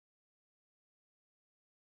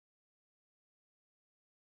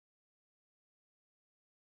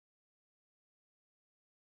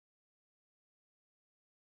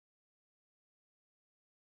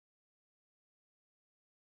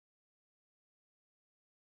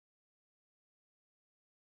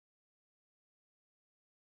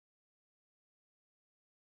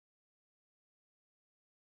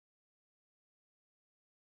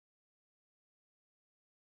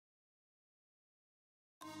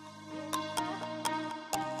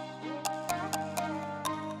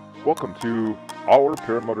Welcome to Our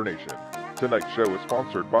Paramotor Nation. Tonight's show is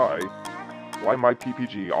sponsored by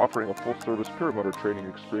PPG, offering a full-service paramotor training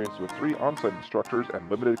experience with 3 on-site instructors and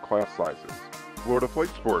limited class sizes. Florida Flight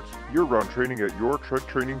Sports, year-round training at your truck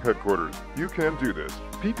training headquarters. You can do this.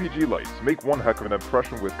 PPG lights make one heck of an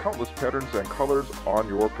impression with countless patterns and colors on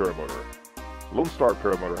your paramotor. Lone Star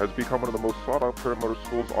Paramotor has become one of the most sought-out paramotor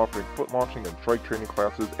schools, offering foot launching and trike training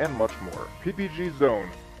classes and much more. PPG Zone,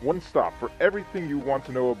 one stop for everything you want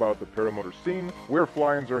to know about the paramotor scene, where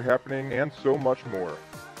fly-ins are happening, and so much more.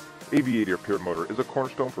 Aviator Paramotor is a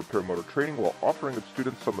cornerstone for paramotor training while offering its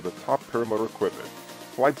students some of the top paramotor equipment.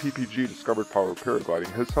 Fly PPG Discovered Power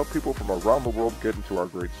Paragliding has helped people from around the world get into our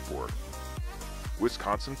great sport.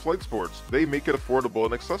 Wisconsin Flight Sports, they make it affordable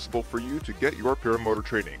and accessible for you to get your paramotor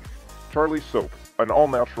training. Charlie Soap, an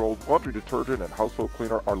all-natural laundry detergent and household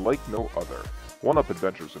cleaner, are like no other. One-Up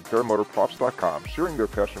Adventures and ParamotorProps.com, sharing their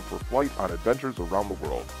passion for flight on adventures around the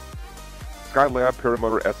world. Skylab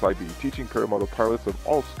Paramotor SIB, teaching paramotor pilots of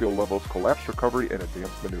all skill levels collapse recovery and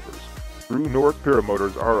advanced maneuvers. True North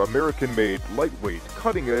Paramotors are American-made, lightweight,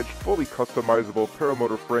 cutting-edge, fully customizable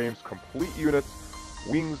paramotor frames, complete units,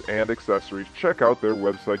 wings, and accessories. Check out their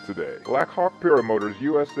website today. Blackhawk Paramotors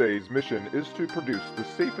USA's mission is to produce the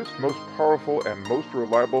safest, most powerful, and most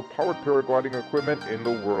reliable powered paragliding equipment in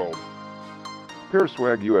the world.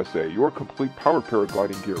 Paraswag USA, your complete powered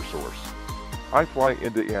paragliding gear source. iFly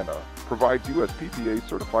Indiana provides USPPA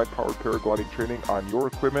certified powered paragliding training on your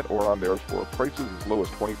equipment or on theirs for prices as low as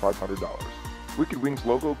 $2,500. Wicked Wings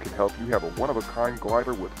logo can help you have a one-of-a-kind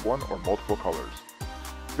glider with one or multiple colors.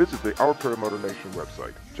 Visit the Our Paramotor Nation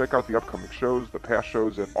website. Check out the upcoming shows, the past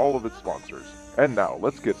shows, and all of its sponsors. And now,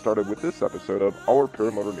 let's get started with this episode of Our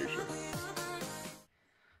Paramotor Nation.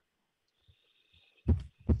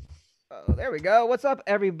 Oh, there we go. What's up,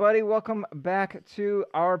 everybody? Welcome back to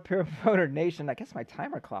Our Paramotor Nation. I guess my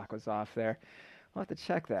timer clock was off there. We'll have to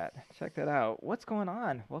check that. Check that out. What's going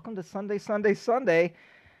on? Welcome to Sunday.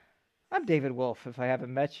 I'm David Wolf, if I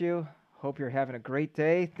haven't met you. Hope you're having a great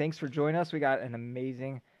day. Thanks for joining us. We got an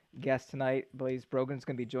amazing guest tonight. Blaise Brogan's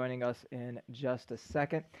going to be joining us in just a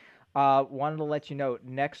second. Wanted to let you know,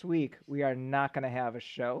 next week we are not going to have a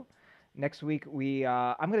show. Next week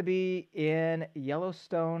I'm going to be in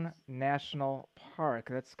Yellowstone National Park.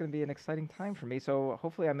 That's going to be an exciting time for me. So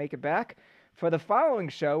hopefully I make it back for the following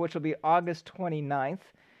show, which will be August 29th.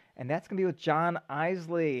 And that's going to be with John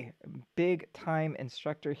Isley, big-time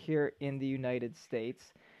instructor here in the United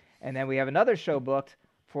States. And then we have another show booked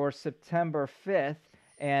for September 5th.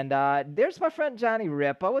 And there's my friend Johnny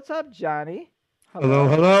Ripa. What's up, Johnny?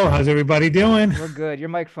 Hello. How's everybody doing? We're good. Your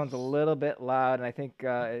microphone's a little bit loud, and I think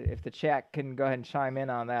if the chat can go ahead and chime in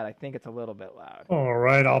on that, I think it's a little bit loud. All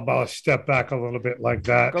right, I'll about step back a little bit like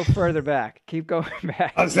that. Go further back. Keep going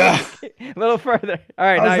back. How's that? A little further. All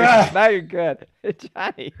right, now you're good.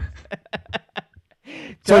 Johnny.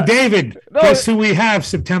 So, David, guess who we have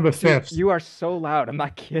September 5th? You are so loud. I'm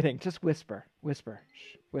not kidding. Just whisper. Whisper.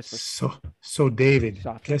 So David,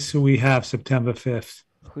 guess who we have September 5th?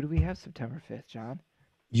 Who do we have September 5th, John?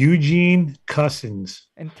 Eugene Cousins.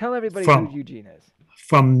 And tell everybody who Eugene is.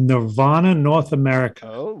 From Nirvana, North America.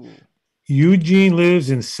 Oh. Eugene lives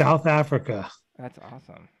in South Africa. That's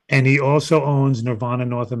awesome. And he also owns Nirvana,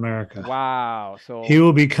 North America. Wow. So he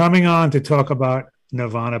will be coming on to talk about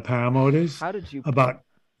Nirvana Paramotors. How did you... About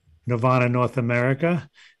Nirvana, North America,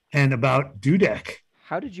 and about Dudek.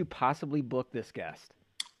 How did you possibly book this guest?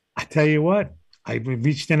 I tell you what. I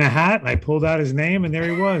reached in a hat and I pulled out his name, and there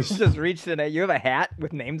he was. Just reached in it. You have a hat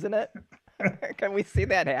with names in it? Can we see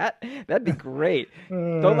that hat? That'd be great.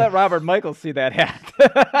 Don't let Robert Michaels see that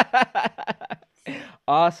hat.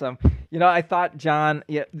 Awesome. You know, I thought, John,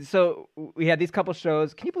 so we had these couple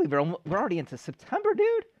shows. Can you believe we're already into September,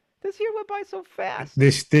 dude? This year went by so fast.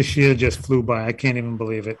 This year just flew by. I can't even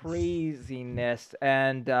believe it. Craziness.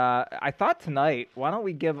 And I thought tonight, why don't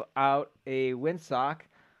we give out a windsock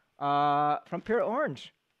from Pure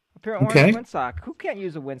Orange. A Pure Orange windsock. Who can't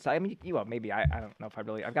use a windsock? I mean, maybe I don't know if I've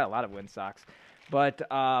got a lot of windsocks. But,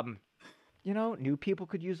 new people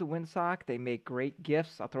could use a windsock. They make great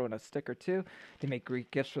gifts. I'll throw in a sticker too. They make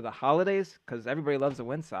great gifts for the holidays because everybody loves a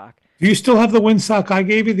windsock. Do you still have the windsock I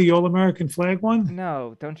gave you, the All-American flag one?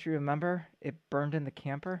 No. Don't you remember? It burned in the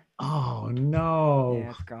camper. Oh, no.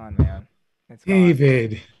 Yeah, it's gone, man. It's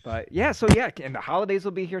David. But and the holidays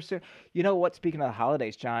will be here soon. You know what? Speaking of the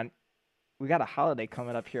holidays, John, we got a holiday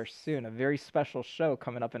coming up here soon. A very special show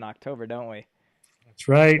coming up in October, don't we? That's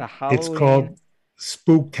right. It's called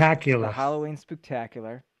Spooktacular. The Halloween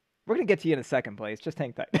Spooktacular. We're going to get to you in a second, Blaise. Just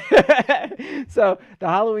hang tight. So the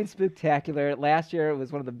Halloween Spooktacular, last year it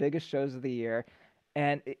was one of the biggest shows of the year.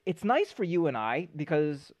 And it's nice for you and I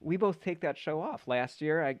because we both take that show off. Last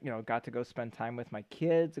year, I got to go spend time with my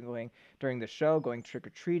kids and going during the show, going trick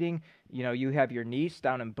or treating. You have your niece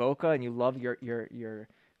down in Boca, and you love your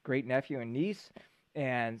great nephew and niece,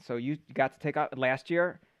 and so you got to take out last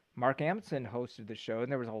year. Mark Amundsen hosted the show,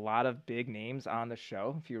 and there was a lot of big names on the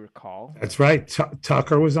show, if you recall. That's right.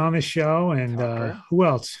 Tucker was on the show, and who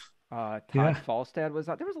else? Todd Yeah, Falstad was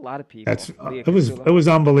out. There was a lot of people. that's Leah it was Capula. it was It was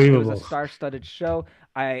unbelievable. a star-studded show.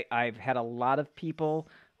 I've had a lot of people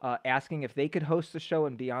asking if they could host the show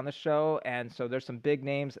and be on the show, and so there's some big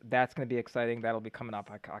names. That's going to be exciting. That'll be coming up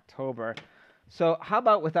like October. So how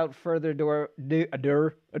about without further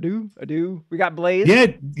ado, we got Blaise.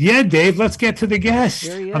 Yeah, Dave. Let's get to the guest.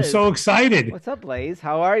 Here he is. I'm so excited. What's up, Blaise?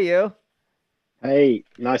 How are you? Hey,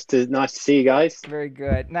 nice to see you guys. Very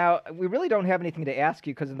good. Now, we really don't have anything to ask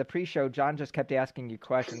you because in the pre-show, John just kept asking you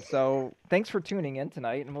questions. So thanks for tuning in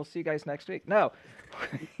tonight, and we'll see you guys next week. No,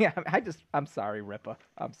 yeah, I'm sorry, Ripa.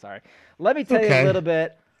 I'm sorry. Let me tell you a little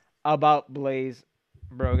bit about Blaise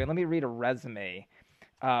Brogan. Let me read a resume.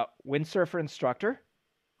 Windsurfer instructor.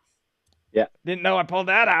 Yeah. Didn't know I pulled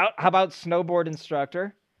that out. How about snowboard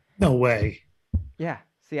instructor? No way. Yeah.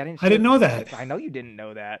 See, I didn't know that. I know you didn't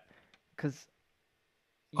know that because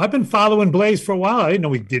I've been following Blaise for a while. I didn't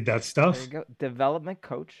know he did that stuff. there you go. Development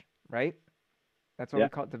coach, right? That's what we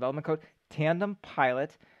call it. Development coach. Tandem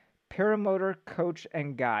pilot. Paramotor coach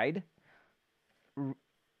and guide.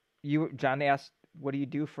 John asked, what do you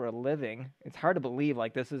do for a living? It's hard to believe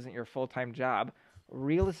like this isn't your full-time job.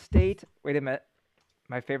 Real estate. Wait a minute.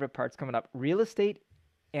 My favorite part's coming up. Real estate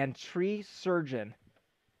and tree surgeon.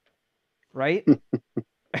 Right?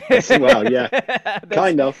 Well, yeah,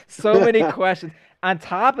 kind of. So many questions. On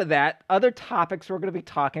top of that, other topics we're going to be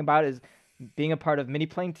talking about is being a part of mini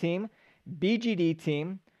plane team, BGD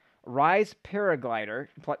team, Rise paragliding,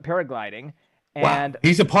 and wow.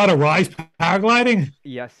 He's a part of Rise paragliding.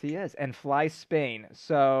 Yes, he is, and Fly Spain.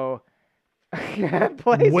 So,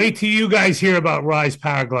 wait till you guys hear about Rise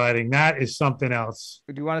paragliding. That is something else.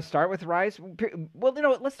 Do you want to start with Rise? Well,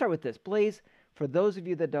 let's start with this, Blaise. For those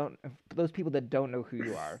people that don't know who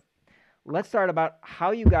you are, let's start about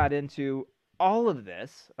how you got into all of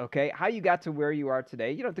this, okay? How you got to where you are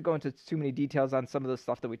today. You don't have to go into too many details on some of the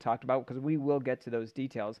stuff that we talked about because we will get to those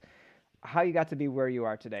details. How you got to be where you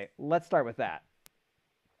are today. Let's start with that.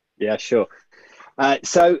 Yeah, sure.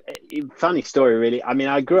 So funny story, really. I mean,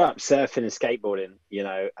 I grew up surfing and skateboarding,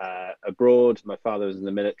 abroad. My father was in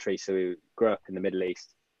the military, so we grew up in the Middle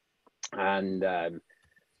East. And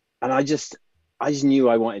I just knew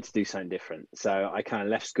I wanted to do something different. So I kind of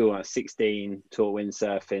left school when I was 16, taught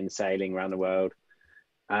windsurfing, sailing around the world.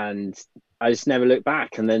 And I just never looked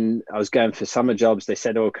back. And then I was going for summer jobs. They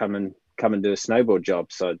said, oh, come and do a snowboard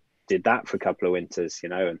job. So I did that for a couple of winters,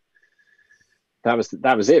 and that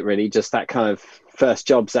was it really. Just that kind of first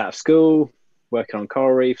jobs out of school, working on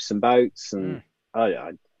coral reefs and boats. And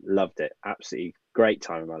I loved it. Absolutely great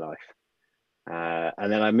time of my life.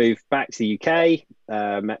 And then I moved back to the UK,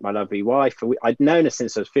 met my lovely wife. I'd known her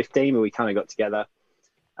since I was 15, but we kind of got together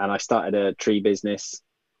and I started a tree business.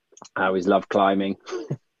 I always loved climbing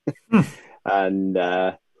and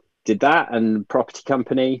did that, and property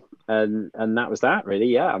company. And that was that really.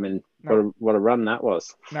 Yeah. I mean, what a run that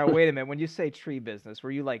was. Now, wait a minute. When you say tree business,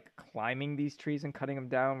 were you like climbing these trees and cutting them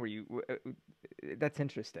down? Were you, that's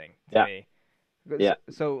interesting to me. Yeah.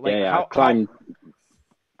 So like I climbed.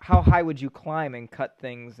 How high would you climb and cut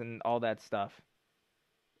things and all that stuff?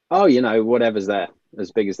 Oh, whatever's there,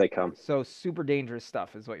 as big as they come. So super dangerous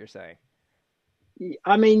stuff is what you're saying.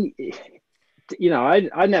 I mean,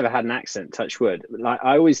 I never had an accident, touch wood. Like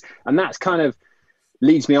I always, and that's kind of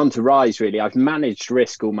leads me on to Rise, really. I've managed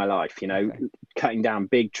risk all my life, cutting down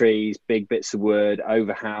big trees, big bits of wood,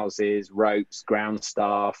 over houses, ropes, ground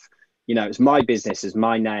staff. It's my business, is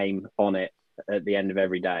my name on it at the end of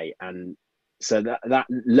every day. And so that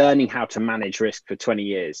learning how to manage risk for 20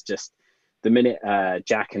 years, just the minute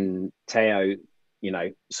Jack and Teo,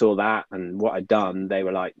 saw that and what I'd done, they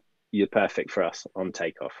were like, you're perfect for us on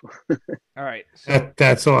takeoff. All right. So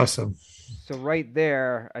that's awesome. So right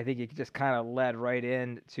there, I think you just kind of led right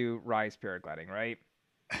into Rise paragliding, right?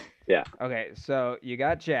 Yeah. Okay. So you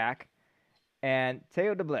got Jack and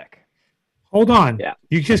Teo de Blick. Hold on. Yeah.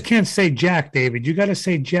 You just can't say Jack, David. You got to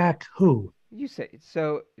say Jack who? You say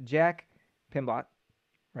so. Jack Pimblott,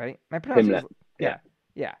 right? My pronunciation.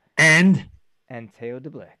 Yeah. And Teo de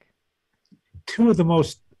Blick. Two of the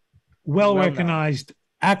most well-recognized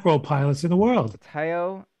acro pilots in the world.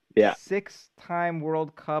 Teo, 6-time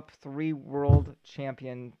World Cup, 3 World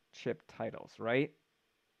Championship titles, right?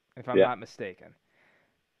 If I'm not mistaken.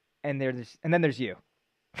 And then there's you.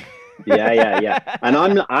 Yeah. And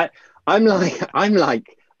I'm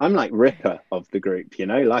like Ripper of the group, you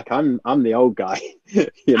know, like I'm the old guy, you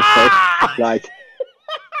know, like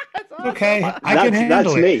That's awesome. Okay, I can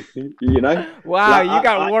handle that's it. me, you know. Wow, Like, you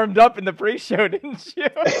got warmed up in the pre-show, didn't you?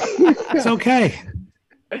 It's okay.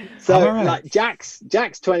 so I'm all right. like Jack's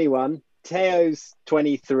 21, Teo's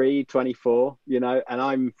 23, 24, you know, and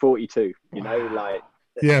I'm 42, you know, like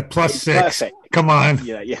Yeah, plus it's 6. perfect. Come on.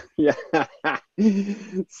 Yeah.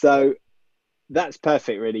 So that's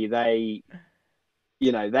perfect, really. They're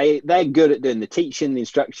good at doing the teaching, the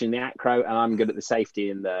instruction, the acro, and I'm good at the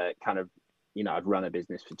safety and the kind of, you know, I've run a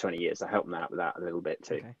business for 20 years. I help them out with that a little bit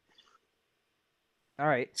too. Okay. All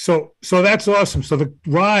right. So that's awesome. So the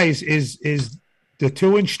Rise is the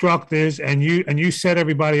 2 instructors, and you set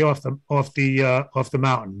everybody off the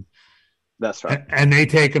mountain. That's right. And they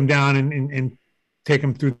take them down and take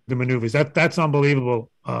them through the maneuvers. That's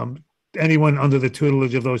unbelievable. Anyone under the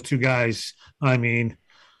tutelage of those 2 guys, I mean,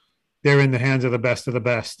 they're in the hands of the best of the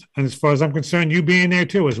best. And as far as I'm concerned, you being there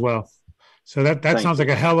too as well. So that sounds like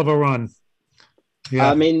a hell of a run. Yeah.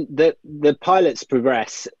 I mean, the pilots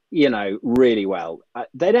progress, you know, really well.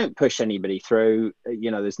 They don't push anybody through.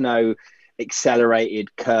 You know, there's no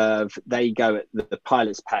accelerated curve. They go at the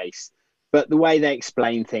pilot's pace. But the way they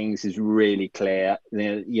explain things is really clear.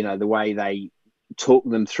 You know, the way they talk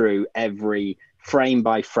them through every frame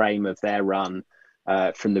by frame of their run,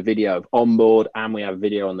 from the video of onboard, and we have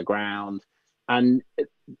video on the ground. And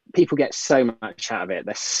people get so much out of it.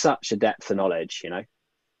 There's such a depth of knowledge, you know.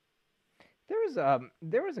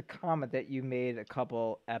 There was a comment that you made a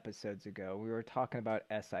couple episodes ago. We were talking about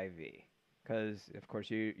SIV because, of course,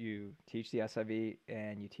 you teach the SIV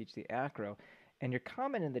and you teach the acro, and your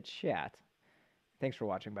comment in the chat. Thanks for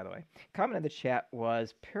watching, by the way. Comment in the chat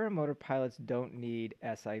was paramotor pilots don't need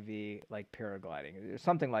SIV like paragliding, or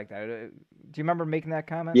something like that. Do you remember making that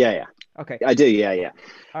comment? Yeah. Okay. I do. Yeah.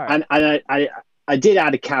 All right. And I did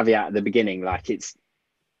add a caveat at the beginning, like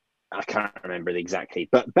I can't remember it exactly,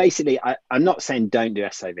 but basically, I'm not saying don't do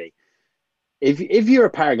SIV. If you're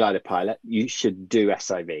a paraglider pilot, you should do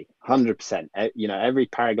SIV 100%. You know, every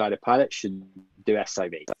paraglider pilot should do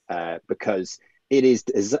SIV because it is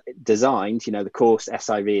designed. You know, the course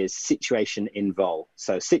SIV is situation in vol,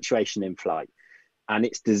 so situation in flight, and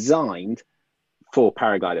it's designed for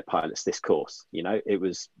paraglider pilots. This course, you know, it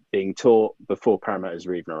was being taught before paramotors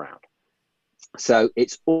were even around. So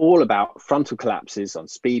it's all about frontal collapses on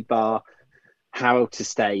speed bar, how to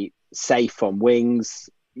stay safe on wings,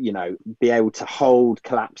 you know, be able to hold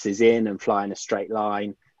collapses in and fly in a straight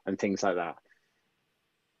line and things like that.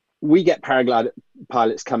 We get paraglider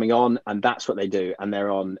pilots coming on and that's what they do. And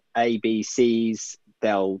they're on A, B, Cs.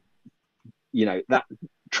 They'll, you know, that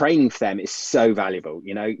training for them is so valuable.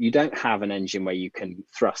 You know, you don't have an engine where you can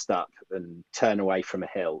thrust up and turn away from a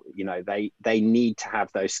hill. You know, they need to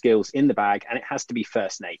have those skills in the bag, and it has to be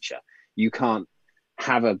first nature. You can't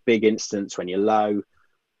have a big instance when you're low,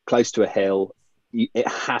 close to a hill. It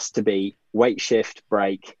has to be weight shift,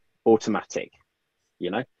 brake, automatic,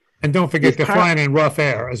 you know. And don't forget they're flying in rough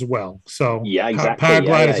air as well. So yeah, exactly.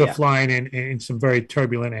 Paragliders are flying in some very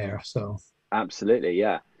turbulent air. So absolutely,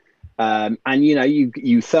 yeah. And you know,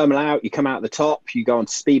 you thermal out, you come out the top, you go on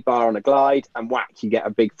speed bar on a glide, and whack, you get a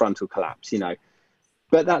big frontal collapse. You know,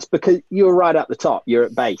 but that's because you're right at the top, you're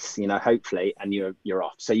at base, you know, hopefully, and you're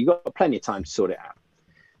off. So you've got plenty of time to sort it out.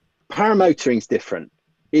 Paramotoring's different.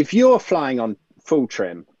 If you're flying on full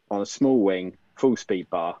trim on a small wing, full speed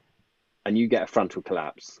bar, and you get a frontal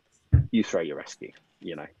collapse, you throw your rescue.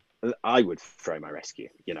 You know, I would throw my rescue.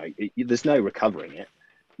 You know, there's no recovering it.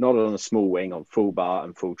 Not on a small wing on full bar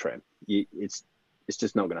and full trim. It's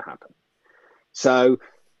just not going to happen. So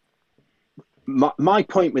my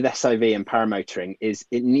point with SIV and paramotoring is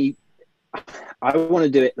I want to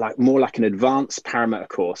do it more like an advanced paramotor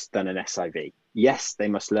course than an SIV. Yes, they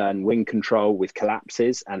must learn wing control with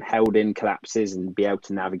collapses and held in collapses and be able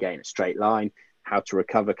to navigate in a straight line, how to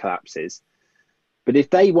recover collapses. But if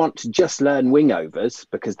they want to just learn wing overs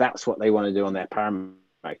because that's what they want to do on their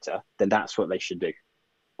paramotor, then that's what they should do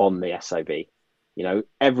on the SIV. You know,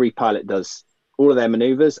 every pilot does all of their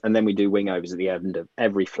maneuvers, and then we do wing overs at the end of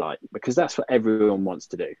every flight because that's what everyone wants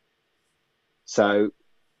to do. So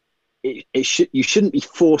you shouldn't be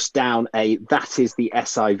forced down that is the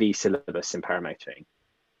SIV syllabus in paramotoring.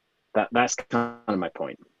 That's kind of my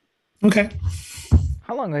point. Okay.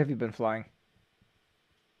 How long have you been flying?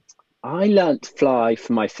 I learned to fly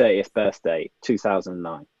for my 30th birthday,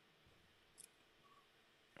 2009.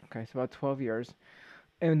 Okay, so about 12 years.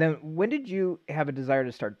 And then when did you have a desire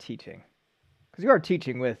to start teaching? Because you are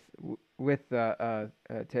teaching with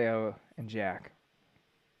Teo and Jack.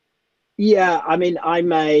 Yeah, I mean,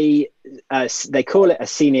 they call it a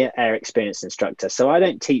senior air experience instructor. So I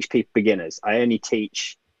don't teach people beginners. I only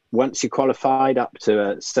teach once you're qualified up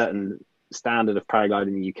to a certain standard of paragliding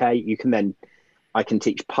in the UK, I can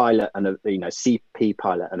teach pilot and, CP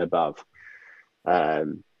pilot and above.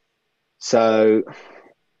 So,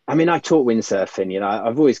 I mean, I taught windsurfing,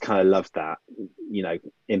 I've always kind of loved that,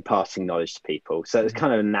 imparting knowledge to people. So it's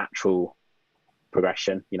kind of a natural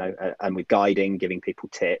progression, and with guiding, giving people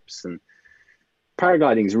tips, and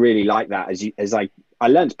paragliding is really like that. I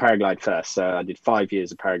learned to paraglide first, so I did 5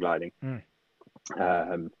 years of paragliding,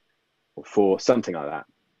 or 4, something like that.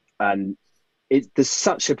 And there's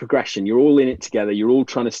such a progression. You're all in it together. You're all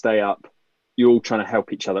trying to stay up. You're all trying to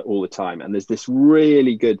help each other all the time. And there's this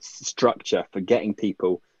really good structure for getting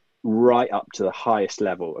people right up to the highest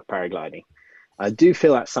level of paragliding. I do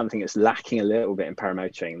feel that's something that's lacking a little bit in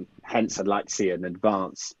paramotoring. Hence, I'd like to see an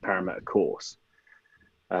advanced paramotor course.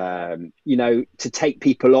 To take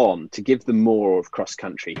people on, to give them more of cross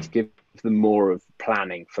country, to give them more of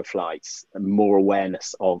planning for flights and more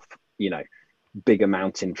awareness of, bigger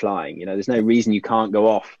mountain flying. There's no reason you can't go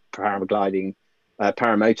off paramotoring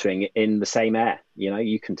in the same air.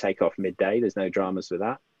 You can take off midday. There's no dramas with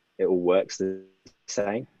that. It all works the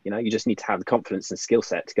same. You just need to have the confidence and skill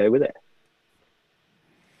set to go with it.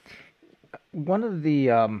 One of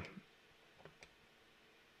the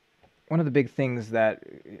big things that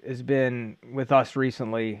has been with us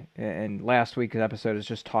recently, and last week's episode is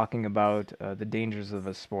just talking about the dangers of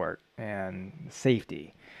a sport and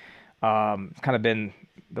safety. It's kind of been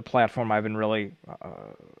the platform I've been really,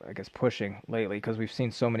 pushing lately, because we've seen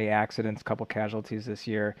so many accidents, a couple casualties this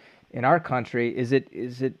year in our country. Is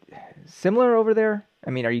it similar over there? I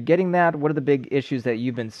mean, are you getting that? What are the big issues that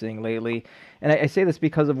you've been seeing lately? And I say this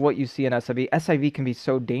because of what you see in SIV. SIV can be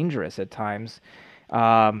so dangerous at times.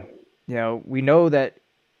 We know that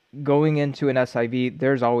going into an SIV,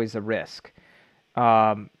 there's always a risk.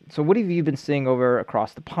 So what have you been seeing over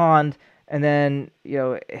across the pond? And then,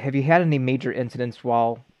 have you had any major incidents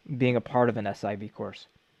while being a part of an SIV course?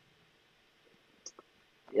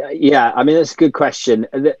 Yeah, I mean, that's a good question.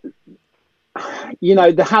 There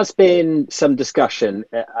has been some discussion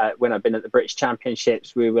when I've been at the British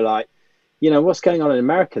Championships. We were like, what's going on in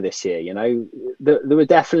America this year? There were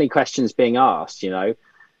definitely questions being asked, I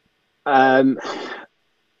don't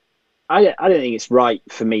think it's right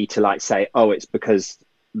for me to say, oh, it's because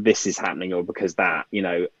this is happening or because that.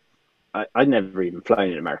 I'd never even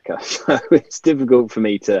flown in America, so it's difficult for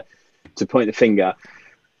me to point the finger.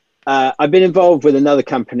 I've been involved with another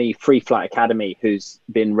company, Free Flight Academy, who's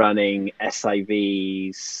been running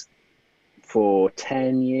SIVs for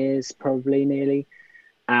 10 years, probably nearly.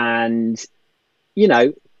 And,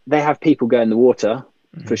 they have people go in the water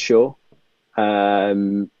for sure.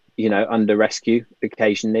 Under rescue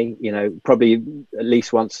occasionally, probably at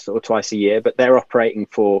least once or twice a year, but they're operating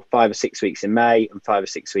for 5 or 6 weeks in May and 5 or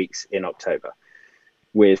 6 weeks in October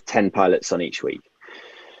with 10 pilots on each week.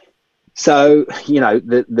 So,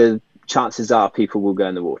 the chances are people will go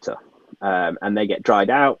in the water and they get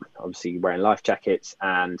dried out, obviously wearing life jackets,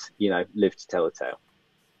 and, live to tell the tale.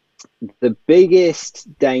 The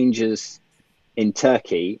biggest dangers in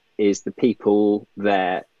Turkey is the people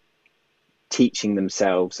there teaching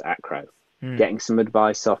themselves acro, getting some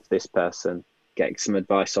advice off this person, getting some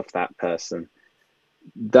advice off that person.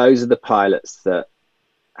 Those are the pilots that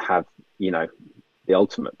have, the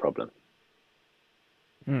ultimate problem.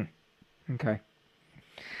 Okay.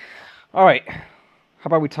 All right. How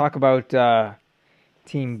about we talk about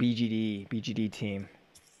Team BGD team?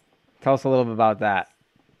 Tell us a little bit about that.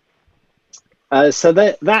 So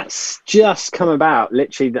that's just come about.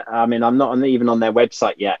 Literally, I mean, I'm not even on their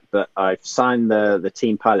website yet, but I've signed the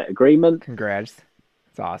team pilot agreement. Congrats.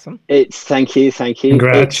 It's awesome. Thank you.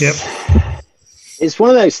 Congrats. It's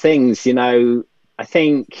one of those things, I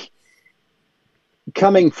think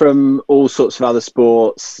coming from all sorts of other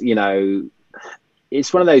sports,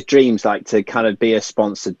 it's one of those dreams, like to kind of be a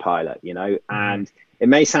sponsored pilot, and it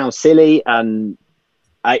may sound silly, and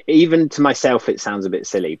even to myself, it sounds a bit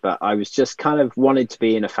silly, but I was just kind of wanted to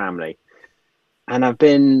be in a family. And I've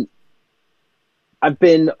been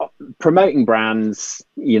promoting brands,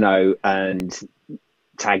 and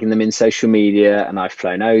tagging them in social media, and I've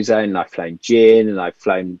flown Ozone, and I've flown Gin, and I've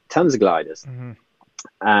flown tons of gliders.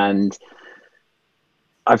 And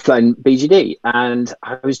I've flown BGD, and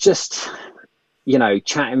I was just,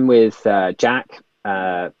 chatting with Jack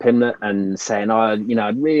Pimlet and saying,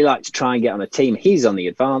 I'd really like to try and get on a team. He's on the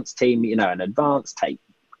advanced team, an advanced take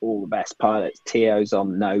all the best pilots. Tio's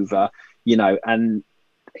on Nova, and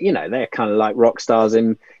they're kind of like rock stars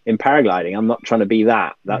in paragliding. I'm not trying to be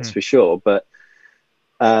that's for sure, but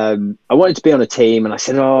I wanted to be on a team, and I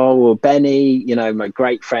said, oh, well, Benny, you know, my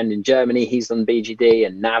great friend in Germany, he's on BGD,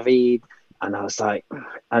 and Navid. And I was like,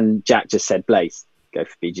 and Jack just said, Blaise, go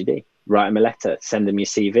for BGD, write him a letter, send him your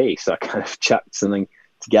CV. So I kind of chucked something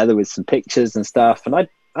together with some pictures and stuff. And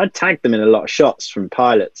I tagged them in a lot of shots from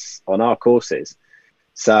pilots on our courses.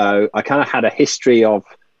 So I kind of had a history of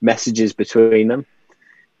messages between them.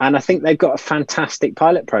 And I think they've got a fantastic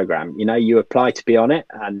pilot program. You know, you apply to be on it,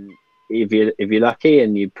 and if you're lucky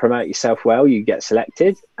and you promote yourself well, you get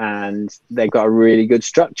selected. And they've got a really good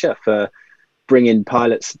structure for bringing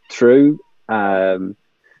pilots through and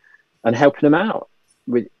helping them out.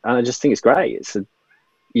 And I just think it's great. It's a,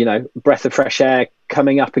 you know, breath of fresh air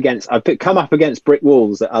coming up against. I've come up against brick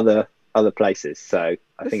walls at other places. So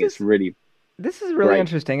I think it's really. This is really great.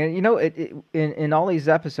 interesting, and you know, in all these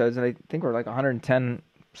episodes, and I think we're like 110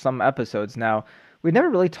 some episodes now, we never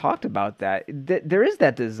really talked about that. There is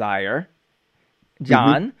that desire,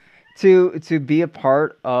 John, to be a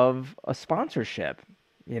part of a sponsorship,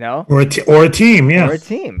 you know, or a team, yeah, or a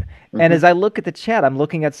team. And as I look at the chat, I'm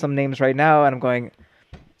looking at some names right now, and I'm going,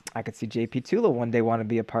 I could see JP Tula one day want to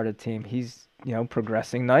be a part of the team. He's, you know,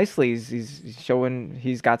 progressing nicely. He's showing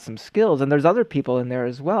he's got some skills, and there's other people in there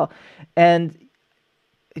as well. And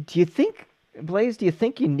do you think, Blaise, do you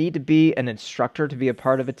think you need to be an instructor to be a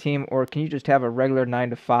part of a team, or can you just have a regular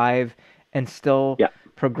 9 to 5 and still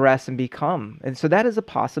progress and become? And so that is a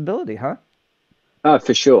possibility, huh? Oh,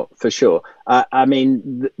 for sure. I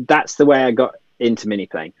mean, that's the way I got into mini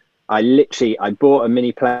plane. I bought a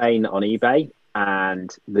mini plane on eBay,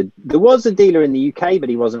 and there was a dealer in the UK, but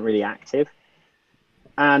he wasn't really active.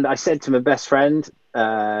 And I said to my best friend,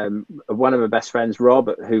 one of my best friends, Rob,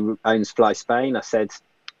 who owns Fly Spain, I said,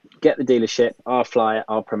 get the dealership, I'll fly it,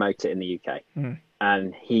 I'll promote it in the UK.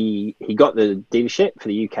 And he got the dealership for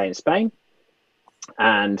the UK and Spain,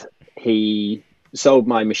 and he sold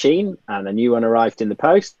my machine, and a new one arrived in the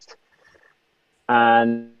post.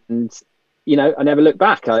 And you know, I never looked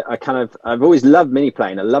back. I've always loved mini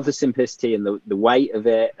plane. I love the simplicity and the weight of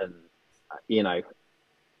it. And you know,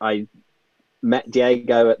 I met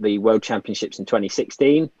Diego at the World Championships in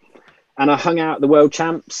 2016, and I hung out at the World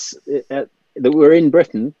Champs that were in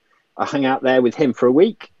Britain. I hung out there with him for a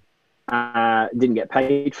week. Didn't get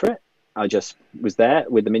paid for it. I just was there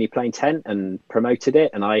with the mini plane tent and promoted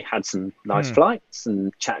it, and I had some nice flights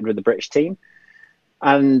and chatted with the British team.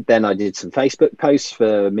 And then I did some Facebook posts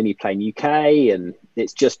for Mini Plane UK, and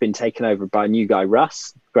it's just been taken over by a new guy,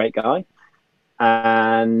 Russ, great guy.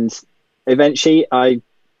 And eventually I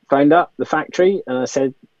phoned up the factory and I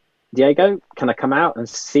said, Diego, can I come out and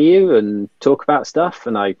see you and talk about stuff?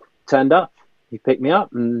 And I turned up. He picked me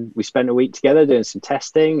up, and we spent a week together doing some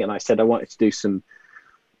testing. And I said I wanted to do some,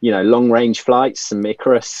 you know, long range flights, some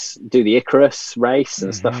Icarus, do the Icarus race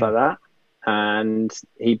and stuff like that. And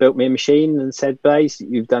he built me a machine and said, Blaise,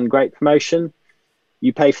 you've done great promotion.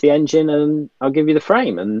 You pay for the engine and I'll give you the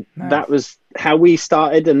frame. And that was how we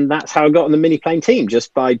started. And that's how I got on the mini plane team,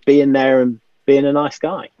 just by being there and being a nice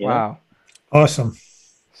guy. You know? Awesome.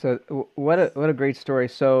 So what a great story.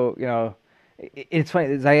 So, you know, it's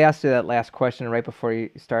funny, as I asked you that last question right before you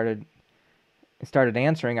started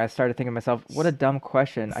answering, I started thinking to myself, what a dumb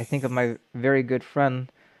question. I think of my very good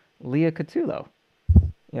friend, Leah Catullo.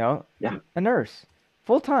 You know, a nurse,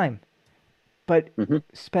 full-time, but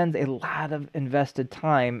spends a lot of invested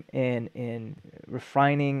time in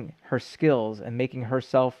refining her skills and making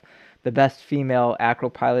herself the best female acro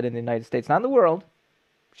pilot in the United States, not in the world.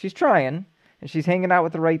 She's trying, and she's hanging out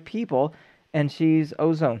with the right people, and she's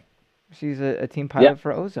Ozone. She's a team pilot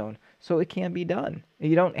for Ozone. So it can be done.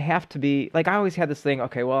 You don't have to be, like, I always had this thing,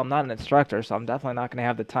 okay, well, I'm not an instructor, so I'm definitely not going to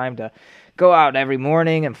have the time to go out every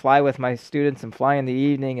morning and fly with my students and fly in the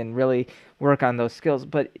evening and really work on those skills.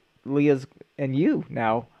 But Leah's and you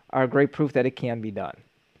now are great proof that it can be done.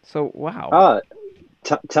 So, wow.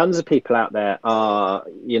 Tons of people out there are,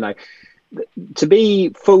 you know, to be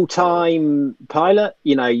full-time pilot,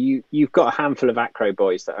 you know, you've got a handful of acro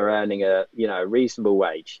boys that are earning a reasonable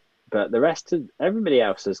wage. But the rest of everybody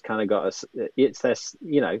else has kind of got it's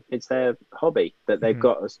their hobby that they've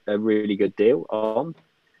got a really good deal on.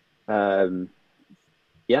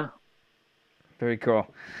 Very cool.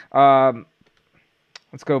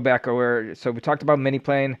 Let's go back over. So we talked about mini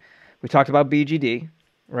plane. We talked about BGD,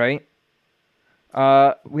 right?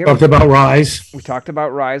 We talked about Rise. We talked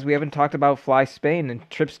about Rise. We haven't talked about Fly Spain and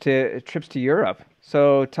trips to Europe.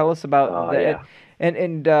 So tell us about that. Yeah.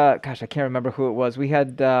 And gosh, I can't remember who it was. We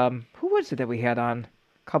had who was it that we had on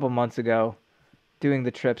a couple months ago doing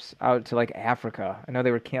the trips out to like Africa? I know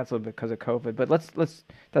they were canceled because of COVID, but let's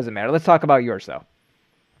doesn't matter. Let's talk about yours though.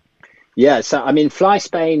 Yeah, so I mean, Fly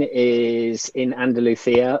Spain is in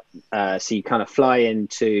Andalusia, so you kind of fly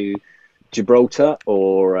into Gibraltar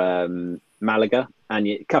or Malaga, and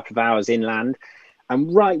a couple of hours inland,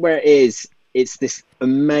 and right where it is, it's this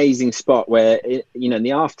amazing spot where in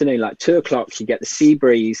the afternoon, like 2 o'clock, you get the sea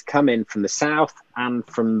breeze come in from the south and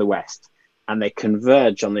from the west, and they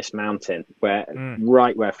converge on this mountain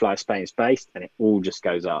right where Fly Spain is based, and it all just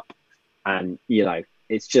goes up, and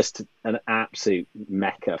it's just an absolute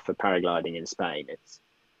mecca for paragliding in Spain.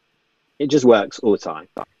 It just works all the time.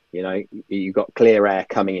 You've got clear air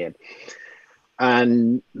coming in,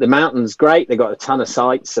 and the mountain's great. They've got a ton of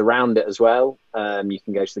sites around it as well. You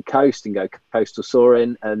can go to the coast and go coastal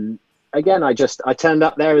soaring. And again, I turned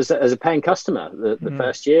up there as a paying customer the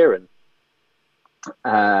first year and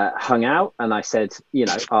hung out. And I said,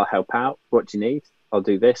 I'll help out. What do you need? I'll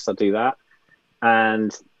do this. I'll do that.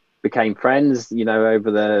 And became friends,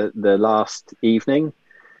 over the last evening.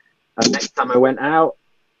 And next time I went out,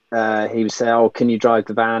 he would say, "Oh, can you drive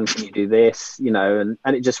the van? Can you do this?" And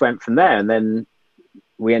it just went from there. And then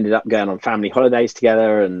we ended up going on family holidays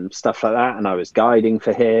together and stuff like that. And I was guiding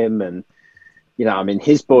for him. And,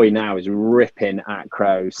 his boy now is ripping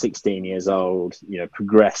acro, 16 years old,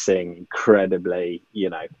 progressing incredibly,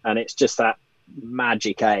 and it's just that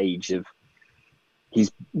magic age of,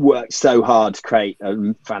 he's worked so hard to create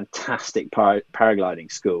a fantastic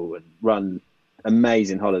paragliding school and run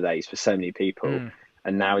amazing holidays for so many people.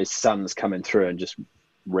 And now his son's coming through and just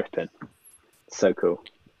ripping. So cool.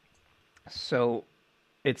 So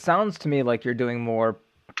it sounds to me like you're doing a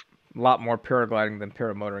lot more paragliding than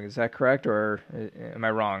paramotoring. Is that correct, or am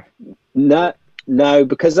I wrong? No,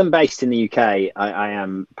 because I'm based in the UK, I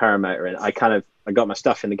am paramotoring. I got my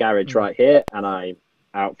stuff in the garage right here, and I'm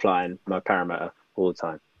out flying my paramotor all the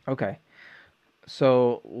time. Okay.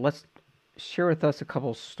 So let's share with us a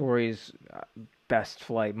couple stories, best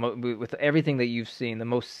flight, with everything that you've seen, the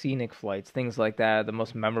most scenic flights, things like that, the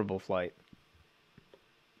most memorable flight.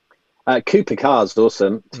 Cooper Car's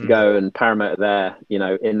awesome to go and paramotor there,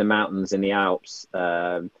 in the mountains, in the Alps.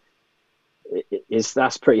 That's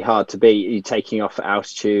pretty hard to beat. You're taking off at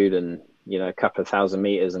altitude and, a couple of 1,000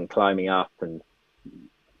 meters and climbing up and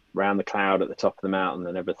round the cloud at the top of the mountain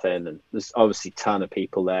and everything. And there's obviously a ton of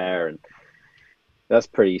people there, and that's a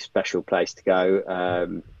pretty special place to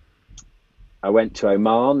go. I went to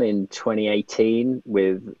Oman in 2018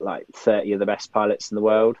 with like 30 of the best pilots in the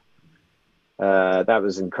world. That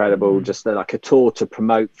was incredible. Just like a tour to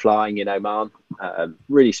promote flying in Oman.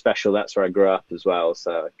 Really special. That's where I grew up as well.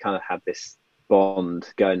 So I kind of had this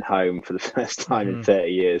bond going home for the first time in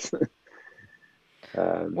 30 years.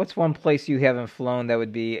 What's one place you haven't flown that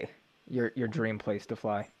would be your dream place to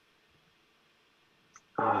fly?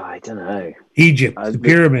 Oh, I don't know. Egypt, the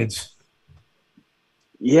pyramids.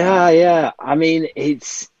 Yeah. I mean,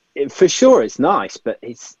 for sure it's nice, but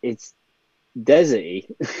it's deserty.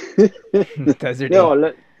 Deserty.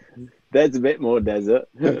 Look, there's a bit more desert.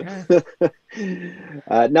 Okay.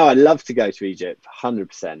 No, I'd love to go to Egypt.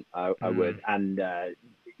 100%. I would. And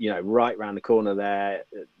right around the corner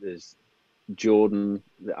there's Jordan.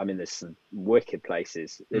 I mean, there's some wicked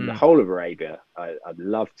places in the whole of Arabia. I'd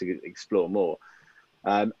love to explore more.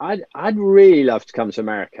 I'd really love to come to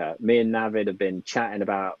America. Me and Navid have been chatting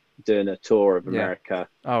about doing a tour of America.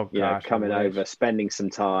 Oh gosh, coming over, spending some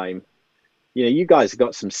time. You guys have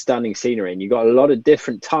got some stunning scenery, and you've got a lot of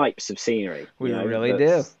different types of scenery. We really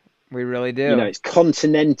do. We really do. It's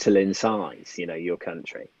continental in size, your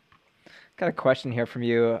country. Got a question here from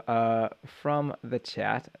you from the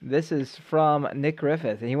chat. This is from Nick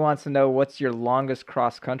Griffith, and he wants to know, what's your longest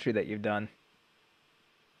cross country that you've done?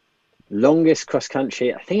 Longest cross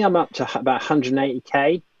country, I think I'm up to about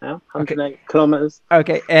 180k now, 180 kilometers.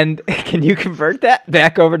 Okay, and can you convert that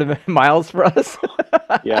back over to miles for us?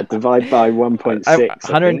 Yeah, divide by 1.6.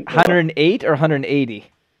 108 or 180?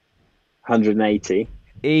 180.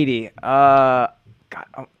 80. God,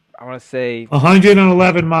 I want to say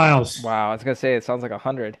 111 miles. Wow, I was gonna say it sounds like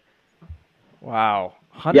 100. Wow,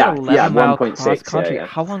 111 mile cross country. Yeah.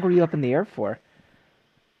 How long were you up in the air for?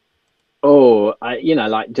 Oh,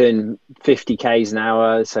 like doing 50 k's an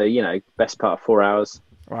hour. So best part of 4 hours.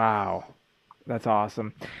 Wow, that's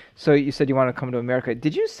awesome. So you said you want to come to America.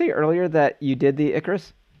 Did you say earlier that you did the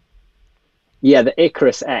Icarus? Yeah, the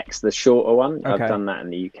Icarus X, the shorter one. Okay. I've done that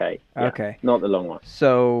in the UK. Yeah, okay. Not the long one.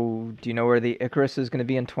 So do you know where the Icarus is going to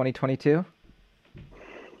be in 2022?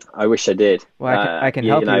 I wish I did. Well, I can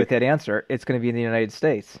help you with that answer. It's going to be in the United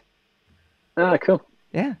States. Ah, cool.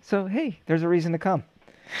 Yeah, so hey, there's a reason to come.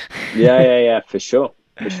 Yeah, for sure.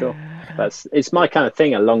 It's my kind of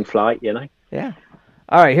thing, a long flight, Yeah.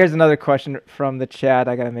 All right, here's another question from the chat.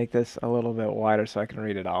 I got to make this a little bit wider so I can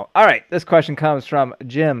read it all. All right, this question comes from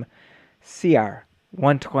Jim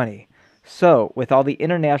CR120. So, with all the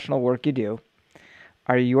international work you do,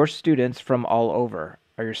 are your students from all over?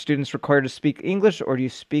 Are your students required to speak English, or do you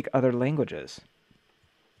speak other languages?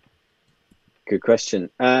 Good question.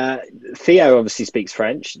 Theo obviously speaks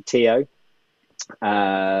French. Theo.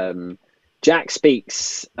 Jack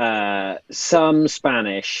speaks some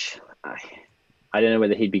Spanish. I don't know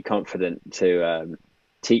whether he'd be confident to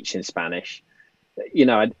teach in Spanish. You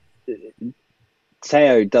know,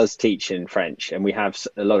 Theo does teach in French, and we have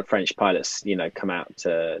a lot of French pilots, you know, come out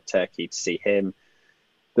to Turkey to see him.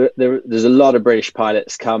 There's a lot of British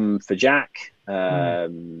pilots come for Jack. A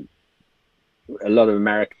lot of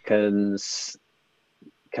Americans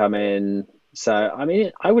come in. So, I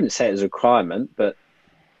mean, I wouldn't say it's a requirement, but,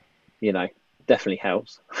 you know, definitely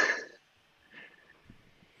helps.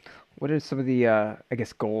 What are some of the, I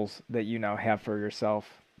guess, goals that you now have for yourself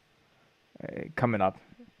coming up?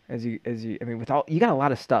 I mean, with all, you got a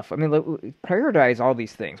lot of stuff. I mean, prioritize all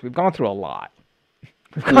these things. We've gone through a lot.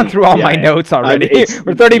 We've gone through all my notes already.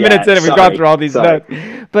 We're 30 minutes in and we've gone through all these notes.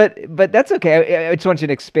 But that's okay. I just want you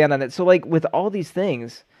to expand on it. So, like, with all these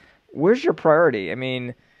things, where's your priority? I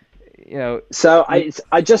mean, you know. So I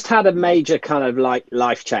just had a major kind of like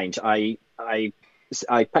life change. I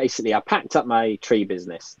basically packed up my tree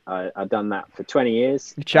business. I've done that for 20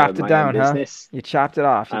 years. You chopped it down, huh? You chopped it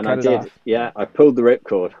off. And I did. Yeah, I pulled the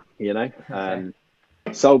ripcord, you know. Okay.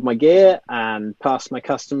 Sold my gear and passed my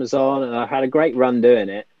customers on, and I had a great run doing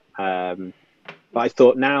it. But I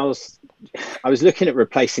thought I was looking at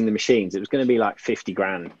replacing the machines. It was going to be like 50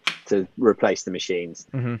 grand to replace the machines.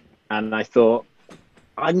 Mm-hmm. And I thought,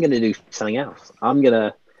 I'm going to do something else. I'm going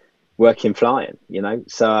to work in flying, you know.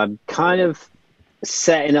 So I'm kind of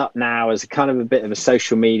setting up now as a kind of a bit of a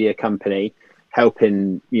social media company,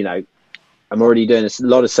 helping, you know, I'm already doing a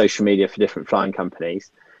lot of social media for different flying companies.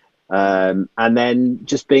 And then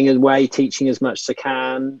just being away, teaching as much as I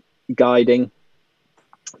can, guiding.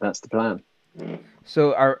 That's the plan.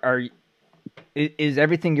 So is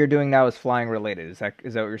everything you're doing now is flying related? Is that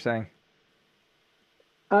what you're saying?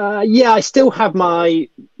 Yeah, I still have my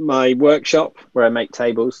workshop where I make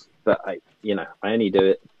tables, but I only do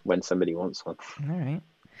it when somebody wants one. All right.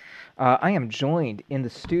 I am joined in the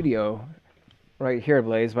studio right here,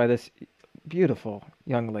 Blaise, by this beautiful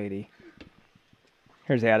young lady.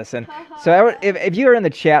 Here's Addison. So if you're in the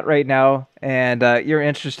chat right now and you're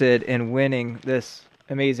interested in winning this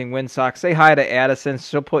amazing windsock, say hi to Addison.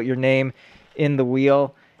 She'll put your name in the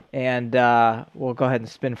wheel, and we'll go ahead and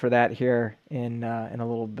spin for that here in a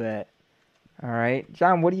little bit. All right.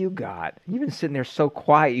 John, what do you got? You've been sitting there so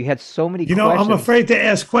quiet. You had so many questions. You know, I'm afraid to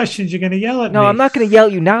ask questions. You're going to yell at me. No, I'm not going to yell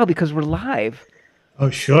at you now because we're live.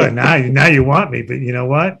 Oh, sure. Now you want me, but you know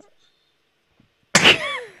what?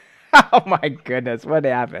 Oh, my goodness. What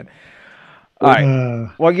happened? All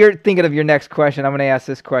right. Well, you're thinking of your next question. I'm going to ask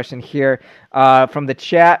this question here from the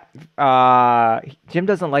chat. Jim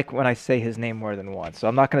doesn't like when I say his name more than once, so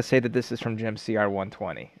I'm not going to say that this is from Jim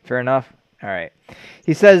CR120. Fair enough? All right.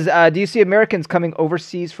 He says, do you see Americans coming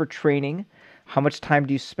overseas for training? How much time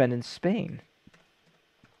do you spend in Spain?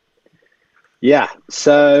 Yeah.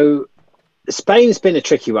 So Spain's been a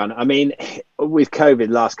tricky one. I mean, with COVID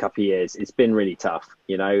last couple of years, it's been really tough,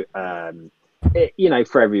 you know,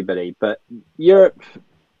 for everybody. But Europe,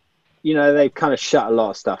 you know, they've kind of shut a lot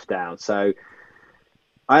of stuff down. So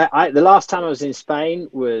the last time I was in Spain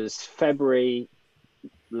was February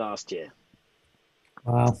last year.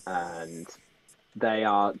 Wow. And they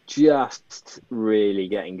are just really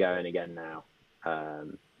getting going again now.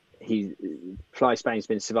 Fly Spain's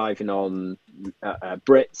been surviving on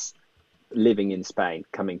Brits living in Spain,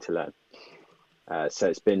 coming to learn. So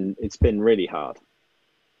it's been really hard.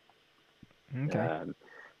 Okay.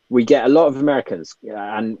 We get a lot of Americans,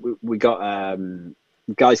 and we got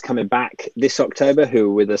guys coming back this October who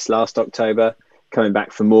were with us last October, coming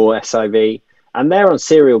back for more SIV, and they're on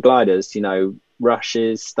serial gliders, you know,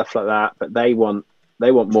 rushes, stuff like that, but they want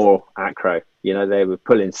more acro. You know, they were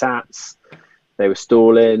pulling sats, they were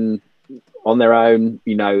stalling on their own.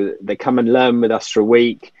 You know, they come and learn with us for a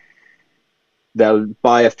week. They'll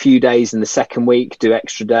buy a few days in the second week, do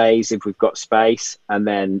extra days if we've got space, and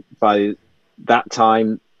then by that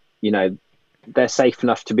time, you know, they're safe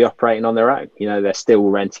enough to be operating on their own. You know, they're still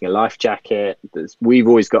renting a life jacket. We've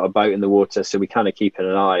always got a boat in the water, so we kind of keeping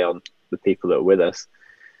an eye on the people that are with us.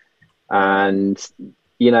 And,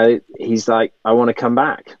 you know, he's like, I want to come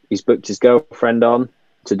back. He's booked his girlfriend on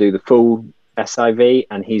to do the full SIV,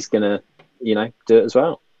 and he's going to, you know, do it as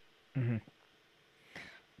well. Mm-hmm.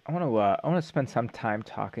 I want to spend some time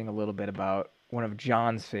talking a little bit about one of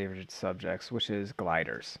John's favorite subjects, which is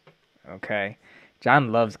gliders. Okay,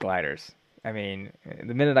 John loves gliders. I mean,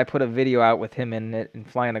 the minute I put a video out with him in it and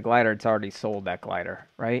flying a glider, it's already sold that glider,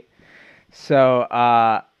 right? So,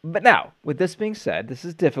 but now, with this being said, this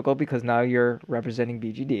is difficult because now you're representing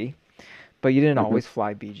BGD, but you didn't always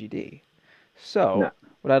fly BGD. So, No.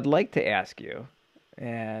 what I'd like to ask you,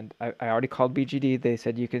 and I already called BGD, they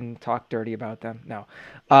said you can talk dirty about them. No.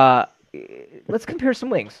 Let's compare some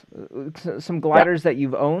wings, some gliders that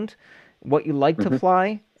you've owned, what you like to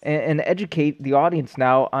fly, and educate the audience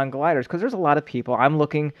now on gliders, because there's a lot of people. I'm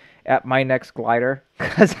looking at my next glider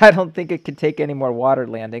because I don't think it can take any more water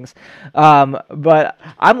landings. But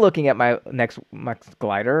I'm looking at my next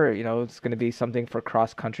glider. You know, it's going to be something for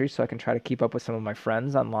cross country, so I can try to keep up with some of my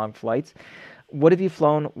friends on long flights. What have you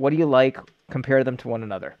flown? What do you like? Compare them to one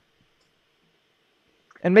another.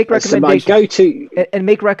 And make recommendations. So my go-to, and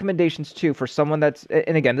make recommendations too for someone that's.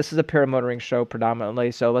 And again, this is a paramotoring show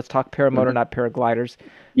predominantly, so let's talk paramotor, not paragliders.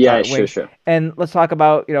 yeah, sure. And let's talk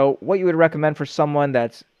about what you would recommend for someone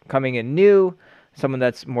that's coming in new, someone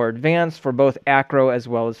that's more advanced for both acro as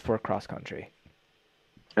well as for cross country.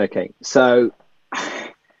 Okay, so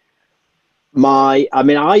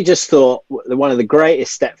I just thought one of the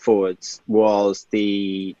greatest step forwards was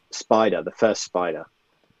the Spider, the first Spider,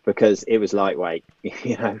 because it was lightweight,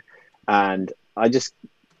 and I just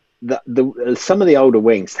some of the older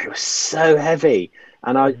wings, they were so heavy,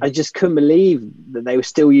 and I just couldn't believe that they were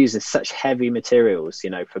still using such heavy materials,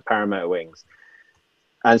 for paramotor wings.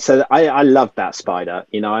 And so I loved that Spider.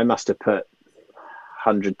 I must have put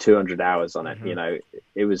 100, 200 hours on it.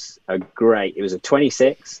 It was a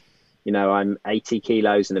 26. I'm 80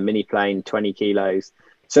 kilos in a mini plane, 20 kilos.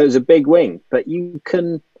 So it was a big wing, but you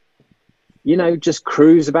can, just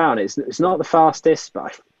cruise about. It's not the fastest,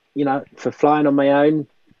 but for flying on my own,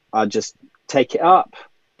 I just take it up,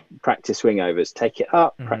 practice wing overs, take it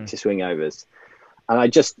up, practice wing overs.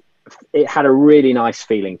 And it had a really nice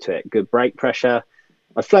feeling to it. Good brake pressure.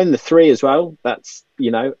 I've flown the 3 as well. That's,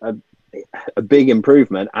 a big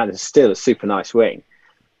improvement, and it's still a super nice wing.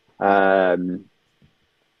 The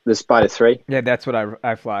Spider 3. Yeah, that's what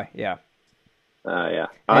I fly. Yeah. Yeah.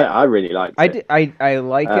 I really liked it. I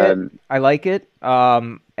like it. I like it.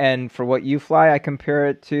 And for what you fly, I compare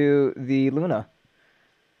it to the Luna.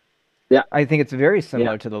 Yeah. I think it's very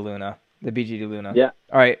similar to the Luna, the BGD Luna. Yeah.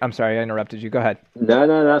 All right. I'm sorry. I interrupted you. Go ahead.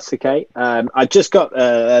 No, that's okay. I just got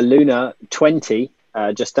a Luna 20,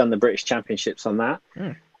 just done the British Championships on that.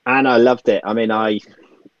 And I loved it. I mean, I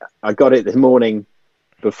got it this morning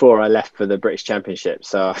before I left for the British Championship.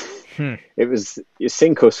 So it was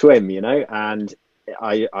sink or swim, and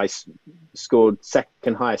I scored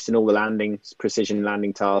second highest in all the precision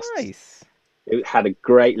landing tasks. Nice. It had a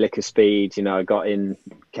great lick of speed. I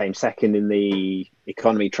came second in the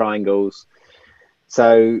economy triangles.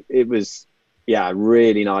 So it was, a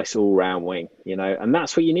really nice all-round wing, and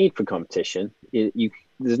that's what you need for competition.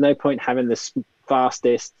 There's no point having the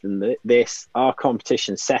fastest and our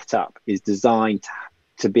competition setup is designed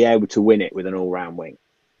to be able to win it with an all-round wing.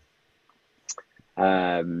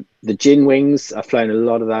 The Gin wings, I've flown a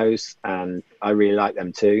lot of those, and I really like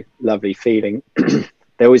them too. Lovely feeling.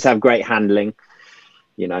 They always have great handling.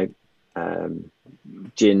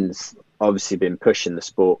 Gin's obviously been pushing the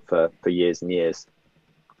sport for years and years.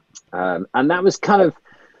 And that was kind of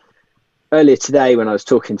earlier today when I was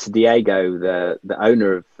talking to Diego, the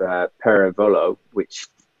owner of Paravolo, which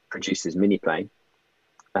produces mini plane.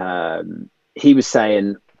 He was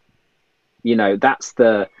saying, that's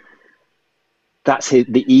the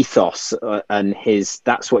ethos, and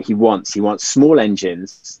that's what he wants. He wants small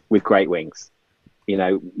engines with great wings.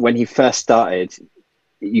 When he first started,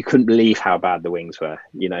 you couldn't believe how bad the wings were.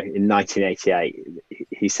 In 1988,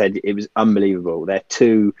 he said it was unbelievable. They're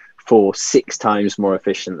 2, 4, 6 times more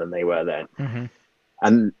efficient than they were then.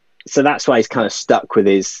 And so that's why he's kind of stuck with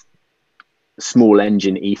his small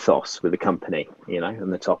engine ethos with the company,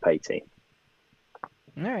 and the top 80.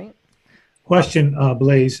 All right. Question,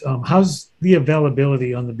 Blaise, how's the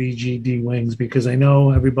availability on the BGD wings? Because I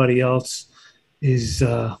know everybody else is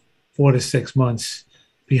 4 to 6 months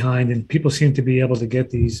behind, and people seem to be able to get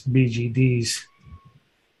these BGDs.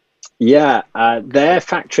 Yeah, their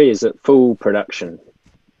factory is at full production.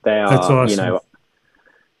 They are, That's awesome.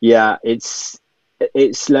 Yeah, it's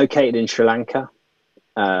located in Sri Lanka.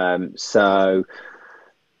 So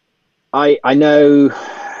I know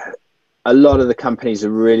a lot of the companies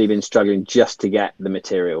have really been struggling just to get the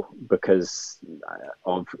material because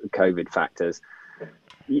of COVID factors.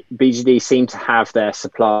 BGD seem to have their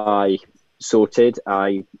supply sorted.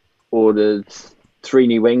 I ordered 3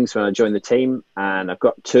 new wings when I joined the team, and I've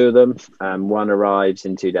got 2 of them. One arrives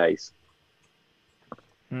in 2 days.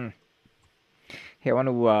 Hey, I want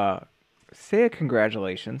to say a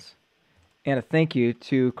congratulations and a thank you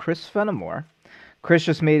to Chris Fenimore. Chris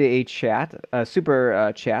just made a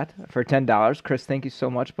super chat for $10. Chris, thank you so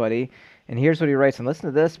much, buddy. And here's what he writes. And listen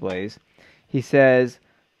to this, Blaise. He says,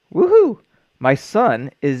 "Woohoo! My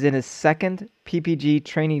son is in his second PPG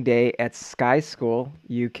training day at Sky School,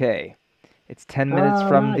 UK. It's 10 minutes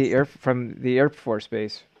from the Air Force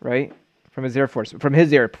Base, right? From his Air Force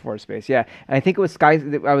Base, yeah. And I think it was Sky.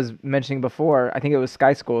 I was mentioning before. I think it was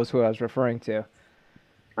Sky School is who I was referring to.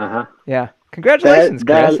 Yeah. Congratulations,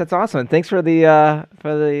 Chris. That's awesome. And thanks for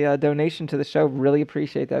the donation to the show. Really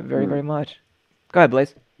appreciate that very, very much. Go ahead,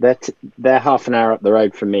 Blaise. They're half an hour up the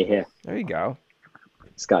road from me here. There you go.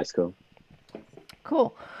 Sky School.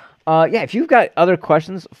 Cool. Yeah, if you've got other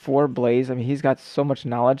questions for Blaise, I mean, he's got so much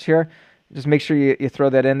knowledge here. Just make sure you throw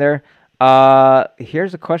that in there.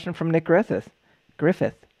 Here's a question from Nick Griffith.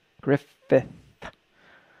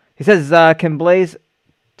 He says, can Blaise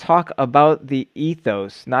talk about the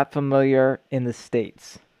ethos not familiar in the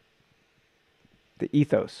States? The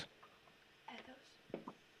ethos.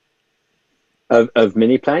 Of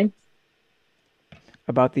mini plane?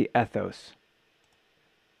 About the ethos.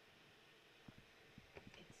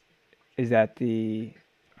 Is that the...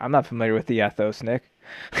 I'm not familiar with the ethos, Nick.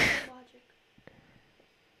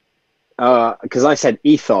 Because I said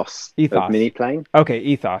ethos of mini plane. Okay,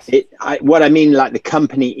 ethos. What I mean, like the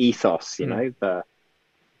company ethos, you know,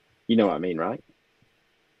 you know what I mean, right?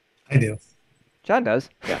 I do. John does.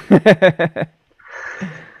 Yeah.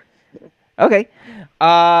 Okay.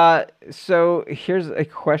 So here's a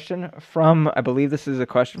question from, I believe this is a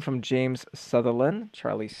question from James Sutherland,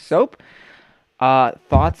 Charlie Soap.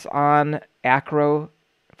 Thoughts on acro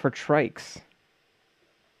for trikes?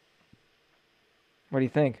 What do you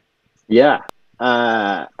think? Yeah.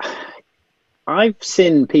 I've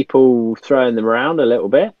seen people throwing them around a little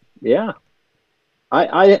bit. Yeah.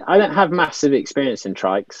 I don't have massive experience in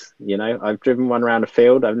trikes. You know, I've driven one around a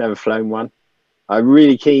field. I've never flown one. I'm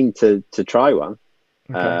really keen to try one.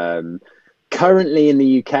 Okay. Currently in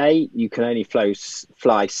the UK, you can only fly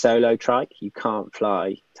solo trike. You can't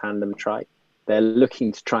fly tandem trike. They're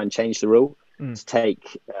looking to try and change the rule to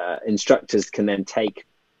take instructors can then take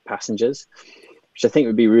passengers, which I think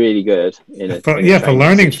would be really good for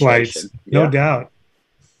learning flights, no doubt.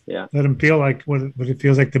 Yeah, let them feel like what it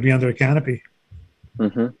feels like to be under a canopy.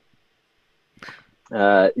 You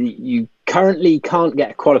currently can't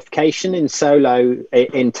get a qualification in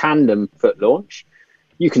tandem foot launch.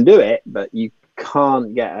 You can do it, but you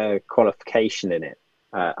can't get a qualification in it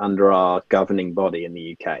under our governing body in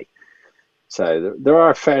the UK. So there are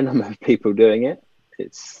a fair number of people doing it.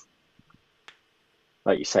 It's,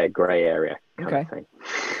 like you say, a grey area kind of thing.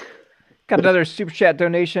 Got another super chat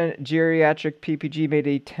donation. Geriatric PPG made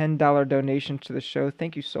a $10 donation to the show.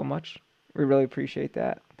 Thank you so much. We really appreciate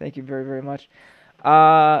that. Thank you very, very much.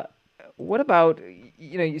 What about,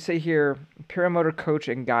 you say here, paramotor coach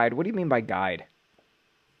and guide. What do you mean by guide?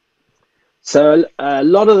 So a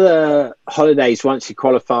lot of the holidays, once you're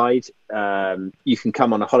qualified, you can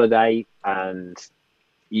come on a holiday and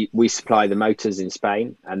we supply the motors in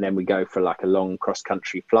Spain, and then we go for like a long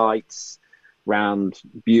cross-country flights round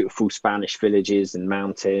beautiful Spanish villages and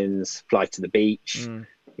mountains, fly to the beach,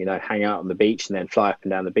 hang out on the beach and then fly up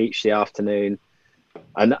and down the beach the afternoon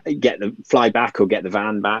and fly back or get the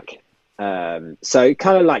van back. So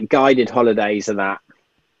kind of like guided holidays are that,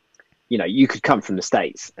 you could come from the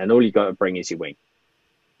States and all you got to bring is your wing.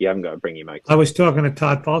 You haven't got to bring your motor. I was talking to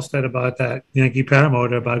Todd Falstead about that, Yankee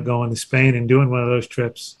Paramotor, about going to Spain and doing one of those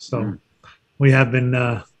trips. So we have been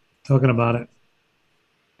talking about it.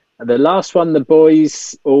 The last one, the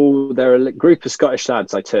boys, they're a group of Scottish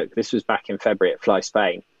lads I took. This was back in February at Fly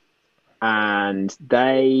Spain. And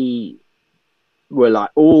they were like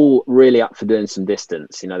all really up for doing some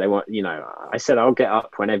distance. They want, I said, I'll get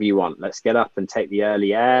up whenever you want. Let's get up and take the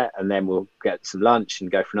early air and then we'll get some lunch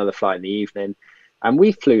and go for another flight in the evening. And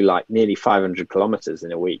we flew like nearly 500 kilometers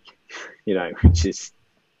in a week, which is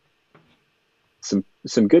some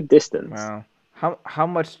good distance. Wow. How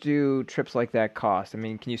much do trips like that cost? I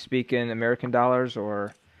mean, can you speak in American dollars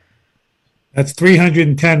or? That's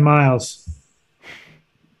 310 miles.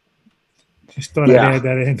 Just thought I'd add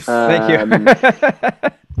that in. Thank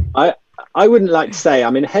you. I wouldn't like to say. I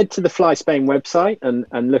mean, head to the Fly Spain website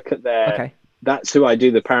and look at their. Okay. That's who I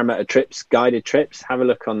do the paramotor trips, guided trips. Have a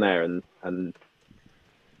look on there and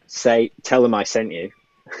tell them I sent you.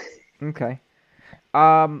 Okay.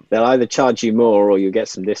 They'll either charge you more or you'll get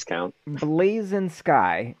some discount. Blaise in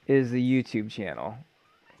Sky is the YouTube channel.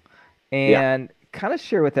 And kind of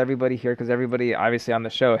share with everybody here, because everybody obviously on the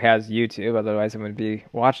show has YouTube, otherwise I would be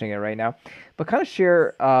watching it right now. But kind of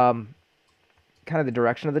share kind of the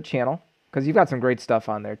direction of the channel, because you've got some great stuff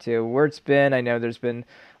on there too. Where it's been, I know there's been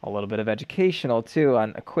a little bit of educational too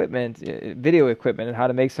on equipment, video equipment, and how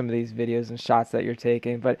to make some of these videos and shots that you're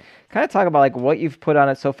taking. But kind of talk about like what you've put on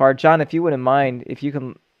it so far, John. If you wouldn't mind, if you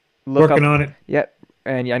can look Working up, on it. Yep.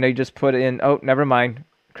 And I know you just put in. Oh, never mind.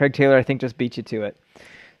 Craig Taylor, I think, just beat you to it.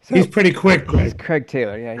 So, He's pretty quick, he's Greg. Craig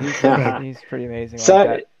Taylor. Yeah, he's pretty amazing. So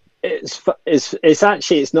like that. it's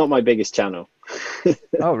actually not my biggest channel.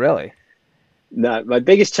 Oh, really? No, my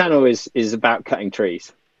biggest channel is about cutting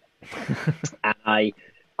trees. And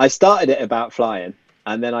I started it about flying,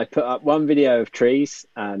 and then I put up one video of trees,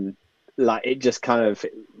 and like it just kind of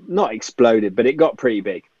not exploded, but it got pretty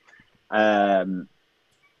big. And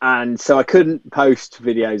so I couldn't post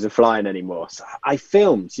videos of flying anymore. So I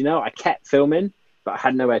filmed, I kept filming, but I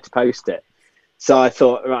had nowhere to post it. So I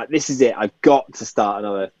thought, right, this is it. I've got to start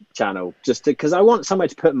another channel just because I want somewhere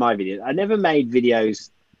to put my videos. I never made videos.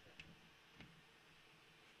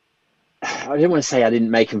 I didn't want to say I didn't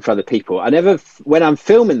make them for other people. When I'm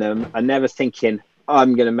filming them, I'm never thinking,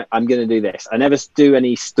 I'm gonna do this. I never do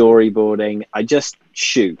any storyboarding. I just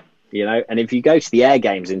shoot. And if you go to the air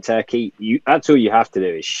games in Turkey, that's all you have to do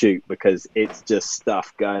is shoot, because it's just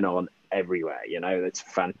stuff going on everywhere. It's a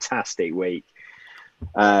fantastic week.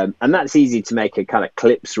 And that's easy to make a kind of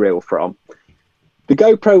clips reel from. The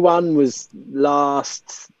GoPro one was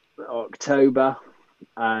last October,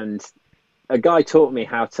 and a guy taught me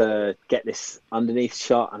how to get this underneath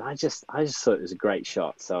shot, and I just thought it was a great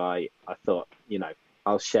shot. So I thought,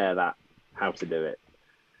 I'll share that, how to do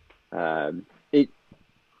it.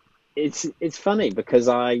 It's funny because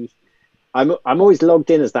I'm always logged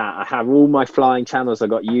in as that. I have all my flying channels. I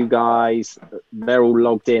got you guys; they're all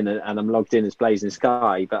logged in, and I'm logged in as Blaise in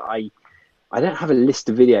Sky. But I don't have a list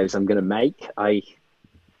of videos I'm going to make.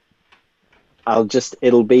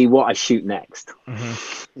 It'll be what I shoot next.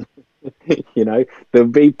 Mm-hmm. There'll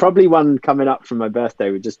be probably one coming up from my birthday.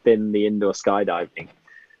 We've just been the indoor skydiving.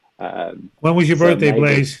 When was your birthday,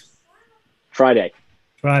 Blaise? Friday.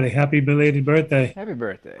 Friday. Happy belated birthday. Happy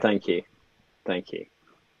birthday. Thank you.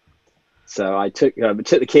 So I took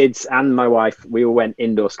the kids and my wife. We all went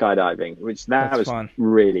indoor skydiving, which was fun.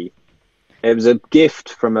 It was a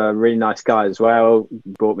gift from a really nice guy as well. He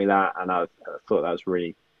bought me that, and I thought that was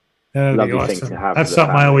really lovely awesome. thing to have. That's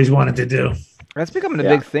something I always wanted to do. That's becoming a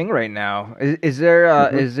big thing right now. Is there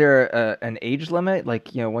an age limit? Like,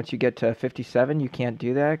 once you get to 57, you can't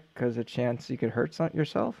do that because a chance you could hurt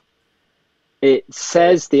yourself? It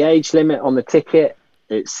says the age limit on the ticket.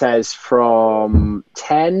 It says from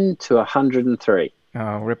 10 to 103.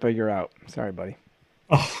 Oh, Ripa, you're out. Sorry, buddy.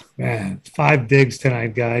 Oh, man. 5 digs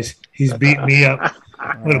tonight, guys. He's beating me up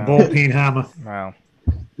with a ball-peen hammer. Wow.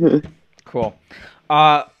 Cool.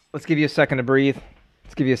 Let's give you a second to breathe.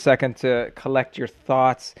 Let's give you a second to collect your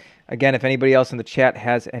thoughts. Again, if anybody else in the chat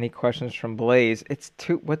has any questions from Blaise, it's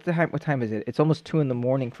 2. What time is it? It's almost 2 in the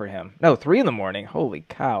morning for him. No, 3 in the morning. Holy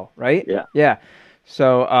cow! Right? Yeah. Yeah.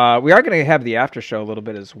 So we are going to have the after show a little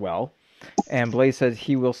bit as well, and Blaise says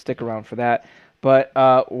he will stick around for that. But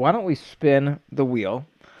why don't we spin the wheel?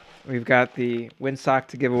 We've got the windsock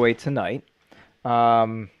to give away tonight.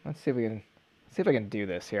 Let's see if I can do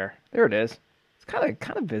this here. There it is. It's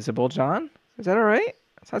kind of visible, John. Is that all right?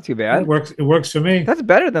 It's not too bad. It works for me. That's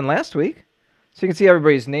better than last week. So you can see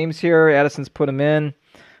everybody's names here. Addison's put them in.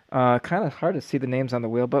 Kind of hard to see the names on the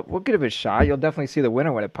wheel, but we'll give it a shot. You'll definitely see the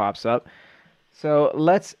winner when it pops up. So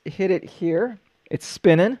let's hit it here. It's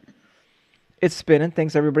spinning. It's spinning.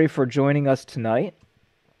 Thanks, everybody, for joining us tonight.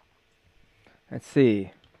 Let's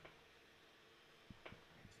see.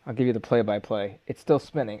 I'll give you the play-by-play. It's still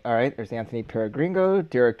spinning. All right, there's Anthony Peregrino,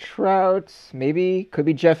 Derek Trout, maybe, could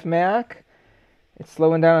be Jeff Mack. It's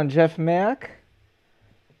slowing down on Jeff Mack.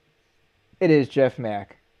 It is Jeff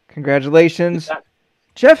Mack. Congratulations,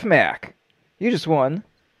 Jeff Mack. You just won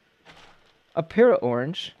a pair of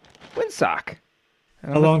orange windsock.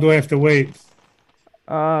 How long do I have to wait?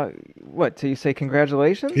 What, till you say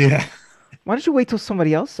congratulations? Yeah. Why don't you wait till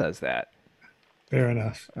somebody else says that? Fair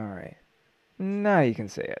enough. All right. Now you can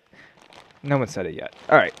say it. No one said it yet.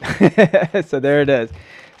 All right. So there it is.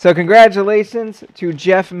 So congratulations to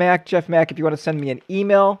Jeff Mack. Jeff Mack, if you want to send me an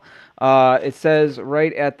email, it says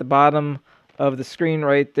right at the bottom of the screen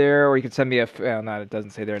right there, or you can send me no, it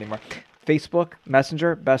doesn't say there anymore. Facebook,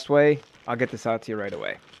 Messenger, best way. I'll get this out to you right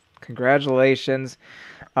away. Congratulations.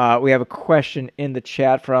 We have a question in the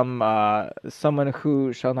chat from someone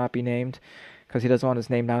who shall not be named. because he doesn't want his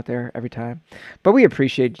name out there every time. But we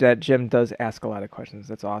appreciate that Jim does ask a lot of questions.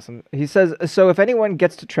 That's awesome. He says, so if anyone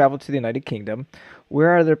gets to travel to the United Kingdom,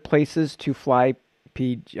 where are there places to fly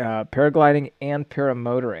paragliding and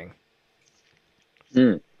paramotoring?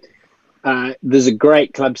 There's a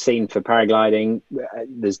great club scene for paragliding.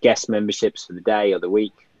 There's guest memberships for the day or the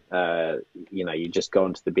week. You just go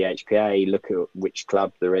onto the BHPA, look at which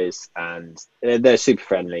club there is, and they're super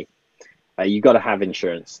friendly. You got to have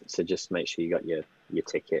insurance, so just make sure you got your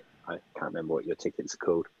ticket. I can't remember what your tickets are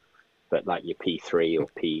called, but like your P3 or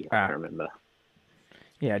P, I can't remember.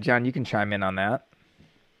 Yeah, John, you can chime in on that.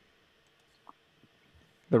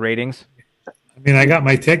 The ratings. I mean, I got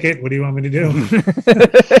my ticket. What do you want me to do?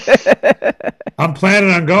 I'm planning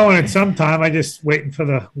on going at some time. I'm just waiting for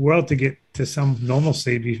the world to get to some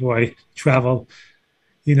normalcy before I travel,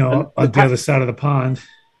 on the other side of the pond.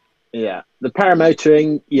 Yeah. The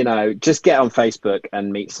paramotoring, just get on Facebook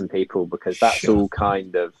and meet some people, because that's all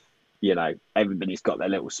kind of, everybody's got their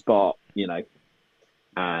little spot,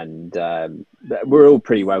 and we're all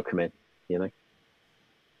pretty welcoming,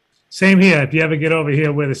 Same here. If you ever get over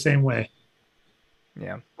here, we're the same way.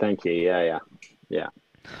 Yeah. Thank you. Yeah.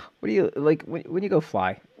 What do you like when you go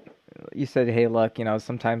fly? You said, "Hey, look,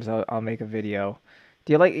 sometimes I'll make a video."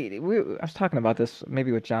 Do you like? I was talking about this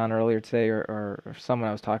maybe with John earlier today, or someone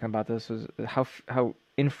I was talking about this, was how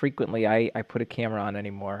infrequently I put a camera on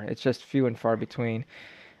anymore. It's just few and far between.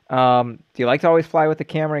 Do you like to always fly with the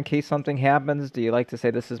camera in case something happens? Do you like to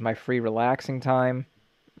say this is my free relaxing time?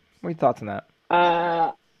 What are your thoughts on that?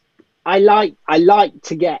 I like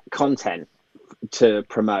to get content to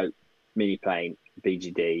promote mini plane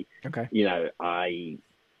BGD. Okay.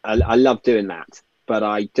 I love doing that, but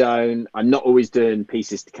I'm not always doing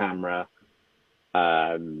pieces to camera.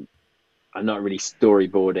 I'm not really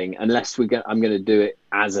storyboarding unless I'm going to do it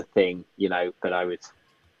as a thing, but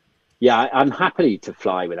I'm happy to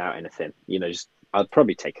fly without anything, I'll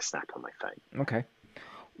probably take a snap on my phone. Okay.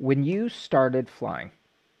 When you started flying,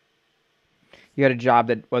 you had a job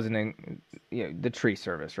that wasn't in the tree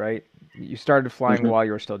service, right? You started flying while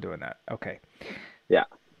you were still doing that. Okay. Yeah.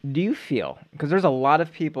 Do you feel, because there's a lot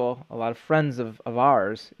of people, a lot of friends of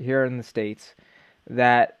ours here in the States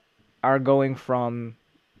that are going from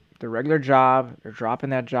the regular job, they're dropping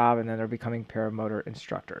that job, and then they're becoming paramotor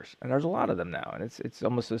instructors. And there's a lot of them now. And it's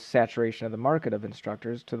almost a saturation of the market of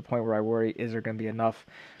instructors, to the point where I worry, is there going to be enough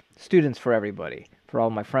students for everybody, for all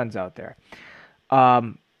my friends out there?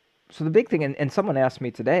 So the big thing, and someone asked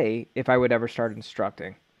me today if I would ever start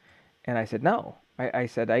instructing. And I said, no. I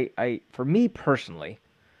said, for me personally,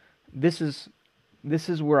 this is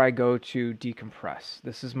where I go to decompress.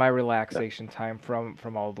 This is my relaxation time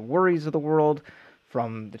from all the worries of the world,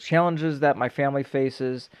 from the challenges that my family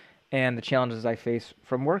faces, and the challenges I face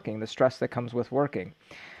from working, the stress that comes with working.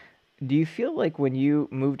 Do you feel like when you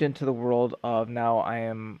moved into the world of, now I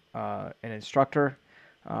am an instructor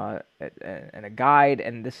and a guide,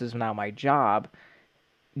 and this is now my job,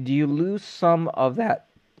 do you lose some of that,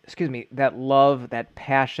 that love, that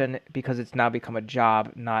passion, because it's now become a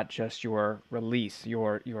job, not just your release,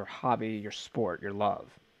 your hobby, your sport, your love?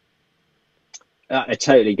 I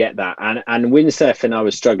totally get that. And windsurfing, I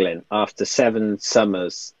was struggling. After 7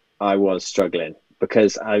 summers, I was struggling,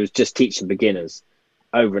 because I was just teaching beginners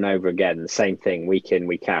over and over again, the same thing, week in,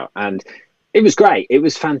 week out. And it was great. It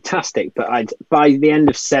was fantastic. But by the end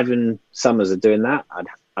of 7 summers of doing that,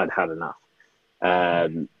 I'd had enough.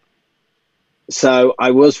 So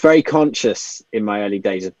I was very conscious in my early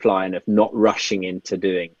days of flying of not rushing into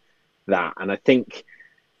doing that. And I think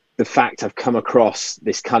the fact I've come across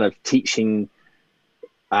this kind of teaching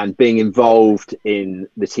and being involved in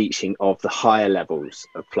the teaching of the higher levels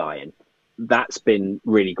of flying, that's been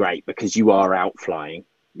really great, because you are out flying.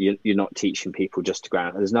 You're not teaching people just to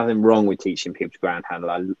ground. There's nothing wrong with teaching people to ground handle.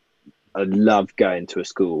 I love going to a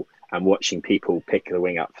school and watching people pick the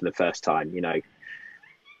wing up for the first time.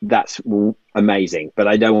 That's amazing, but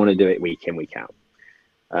I don't want to do it week in, week out.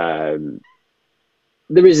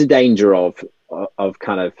 There is a danger of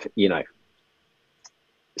kind of,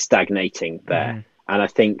 stagnating there. And I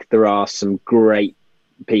think there are some great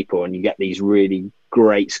people, and you get these really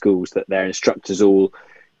great schools that their instructors all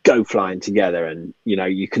go flying together, and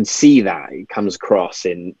you can see that it comes across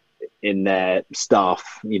in their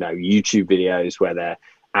staff, YouTube videos where they're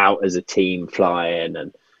out as a team flying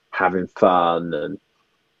and having fun, and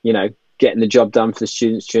getting the job done for the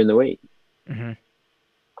students during the week.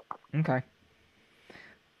 Okay.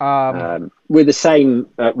 We're the same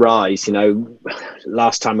at Rise.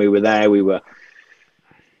 Last time we were there, we were,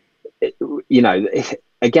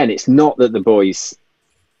 again, it's not that the boys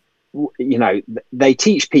you know, they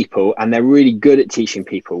teach people and they're really good at teaching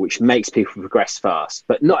people, which makes people progress fast,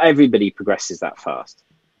 but not everybody progresses that fast.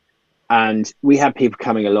 And we had people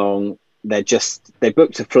coming along, they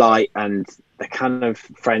booked a flight and they're kind of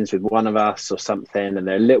friends with one of us or something, and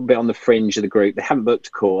they're a little bit on the fringe of the group. They haven't booked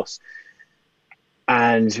a course.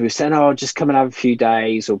 And we were saying, oh, just come and have a few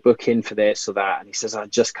days or book in for this or that. And he says, I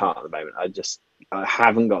just can't at the moment. I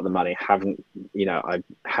haven't got the money. I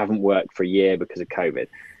haven't worked for a year because of COVID.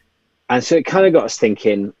 And so it kind of got us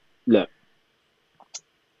thinking, look,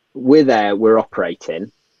 we're there, we're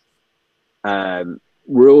operating.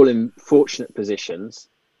 We're all in fortunate positions,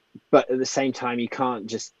 but at the same time, you can't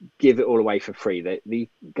just give it all away for free. The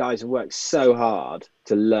guys have worked so hard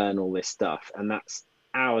to learn all this stuff, and that's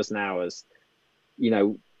hours and hours, you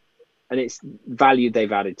know, and it's value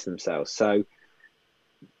they've added to themselves. So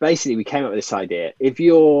basically, we came up with this idea. If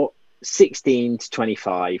you're 16 to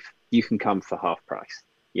 25, you can come for half price,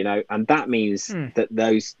 you know, and that means that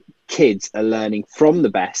those kids are learning from the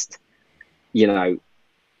best, you know,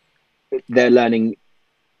 they're learning,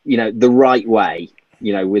 you know, the right way,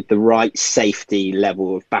 you know, with the right safety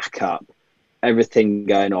level of backup, everything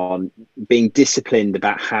going on, being disciplined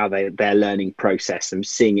about how their learning process and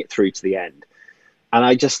seeing it through to the end. And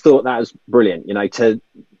I just thought that was brilliant, you know, to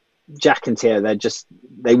Jack and Tia,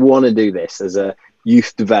 they want to do this as a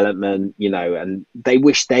youth development, you know, and they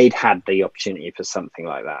wish they'd had the opportunity for something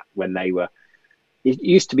like that when it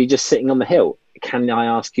used to be just sitting on the hill. Can I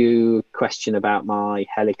ask you a question about my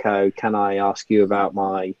helico? Can I ask you about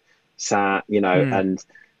my sat, you know, and,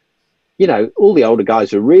 you know, all the older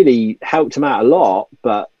guys were really helped them out a lot,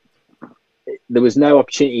 but there was no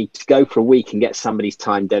opportunity to go for a week and get somebody's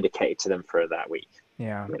time dedicated to them for that week.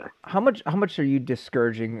 Yeah. You know? How much are you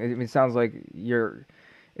discouraging? I mean, it sounds like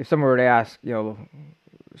if someone were to ask, you know,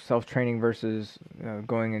 self-training versus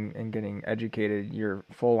going and getting educated, you're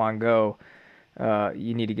full on go.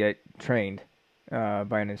 You need to get trained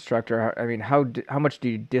by an instructor. I mean, how much do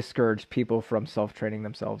you discourage people from self-training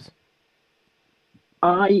themselves?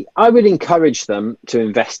 I would encourage them to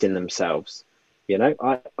invest in themselves. You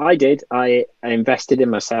know, I did. I invested in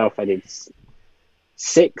myself. I did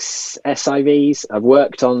 6 SIVs. I've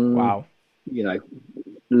worked on, you know,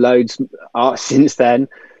 loads since then.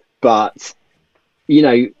 But, you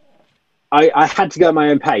know, I had to go at my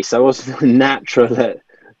own pace. I wasn't natural at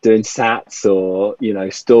doing sats or, you know,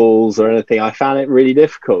 stalls or anything. I found it really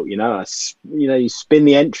difficult. You know, you spin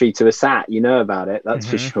the entry to a sat, you know about it. That's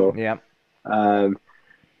for sure. Yeah.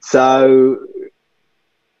 So,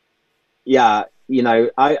 yeah, you know,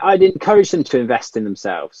 I'd encourage them to invest in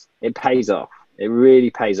themselves. It pays off. It really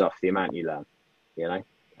pays off the amount you learn, you know.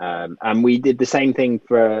 And we did the same thing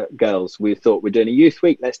for girls. We thought we're doing a youth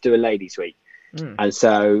week. Let's do a ladies week. And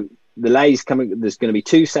so the ladies coming, there's going to be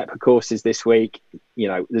 2 separate courses this week. You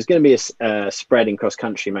know, there's going to be a spread in Cross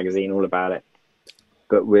Country magazine all about it.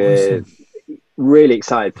 But we're really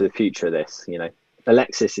excited for the future of this. You know,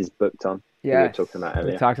 Alexis is booked on. Yeah, we were talking about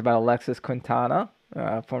earlier. We talked about Alexis Quintana,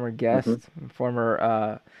 former guest,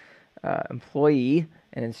 former employee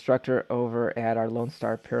and instructor over at our Lone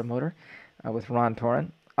Star Paramotor with Ron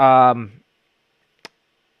Torren.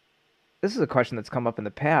 This is a question that's come up in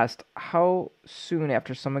the past. How soon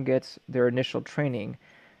after someone gets their initial training,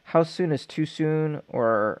 how soon is too soon,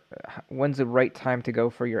 or when's the right time to go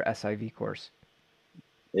for your SIV course?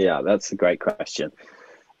 Yeah, that's a great question.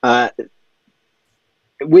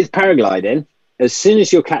 With paragliding, as soon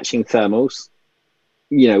as you're catching thermals,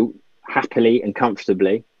 you know, happily and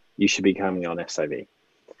comfortably, you should be coming on SIV.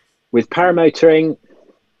 With paramotoring,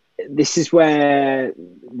 this is where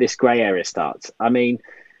this grey area starts. I mean,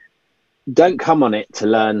 don't come on it to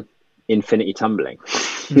learn infinity tumbling.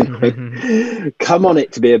 You know? Come on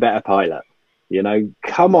it to be a better pilot. You know,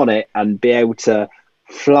 come on it and be able to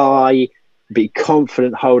fly, be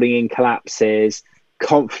confident holding in collapses,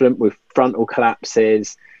 confident with frontal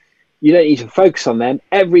collapses. You don't need to focus on them.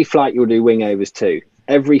 Every flight you'll do wing overs too.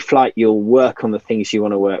 Every flight you'll work on the things you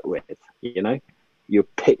want to work with, you know, your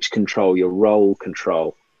pitch control, your roll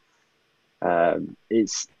control.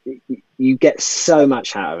 You get so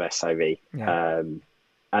much out of SIV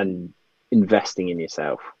and investing in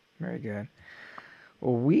yourself. Very good.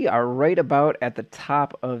 Well, we are right about at the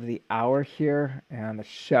top of the hour here on the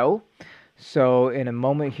show. So in a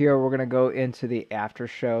moment here, we're going to go into the after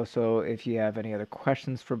show. So if you have any other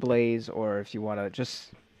questions for Blaise, or if you want to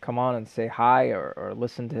just come on and say hi or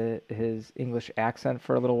listen to his English accent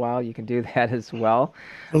for a little while, you can do that as well.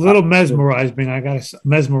 A little mesmerizing, I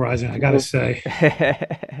gotta say.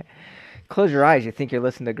 Close your eyes. You think you're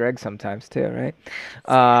listening to Greg sometimes too, right?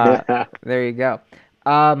 There you go.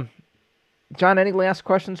 John, any last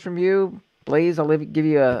questions from you Blaise, I'll give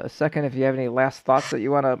you a second if you have any last thoughts that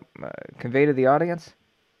you want to convey to the audience.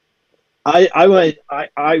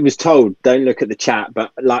 I was told don't look at the chat,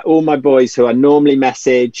 but like all my boys who I normally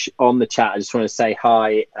message on the chat, I just want to say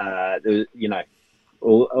hi. You know,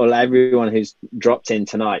 all everyone who's dropped in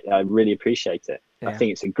tonight, I really appreciate it. Yeah. I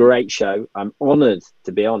think it's a great show. I'm honored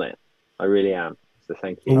to be on it. I really am. So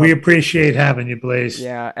thank you. Well, we appreciate having you, Blaise.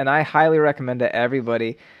 Yeah, and I highly recommend to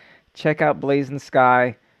everybody check out Blaise in the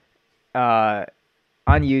Sky on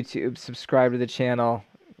YouTube. Subscribe to the channel.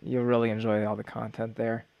 You'll really enjoy all the content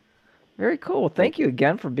there. Very cool. Thank you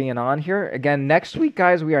again for being on here. Again, next week,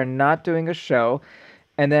 guys, we are not doing a show.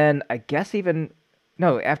 And then I guess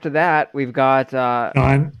after that, we've got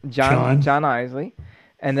John Isley.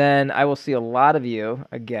 And then I will see a lot of you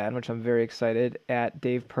again, which I'm very excited, at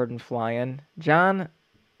Dave Purdon Fly-In. John,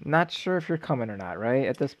 not sure if you're coming or not, right,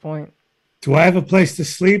 at this point? Do I have a place to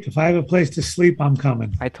sleep? If I have a place to sleep, I'm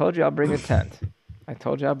coming. I told you I'll bring a tent.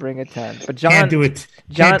 But John can't do it.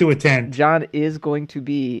 Can't do a tent. John is going to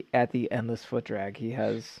be at the Endless Foot Drag. He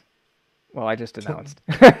has. Well, I just announced.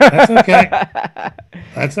 That's okay.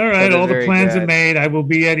 That's all right. All the plans are made. I will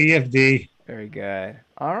be at EFD. Very good.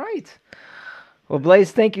 All right. Well,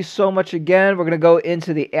 Blaise, thank you so much again. We're going to go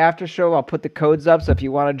into the after show. I'll put the codes up, so if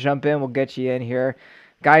you want to jump in, we'll get you in here.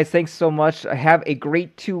 Guys, thanks so much. Have a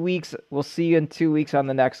great 2 weeks. We'll see you in 2 weeks on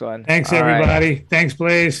the next one. Thanks, everybody. Right. Thanks,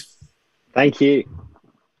 Blaise. Thank you.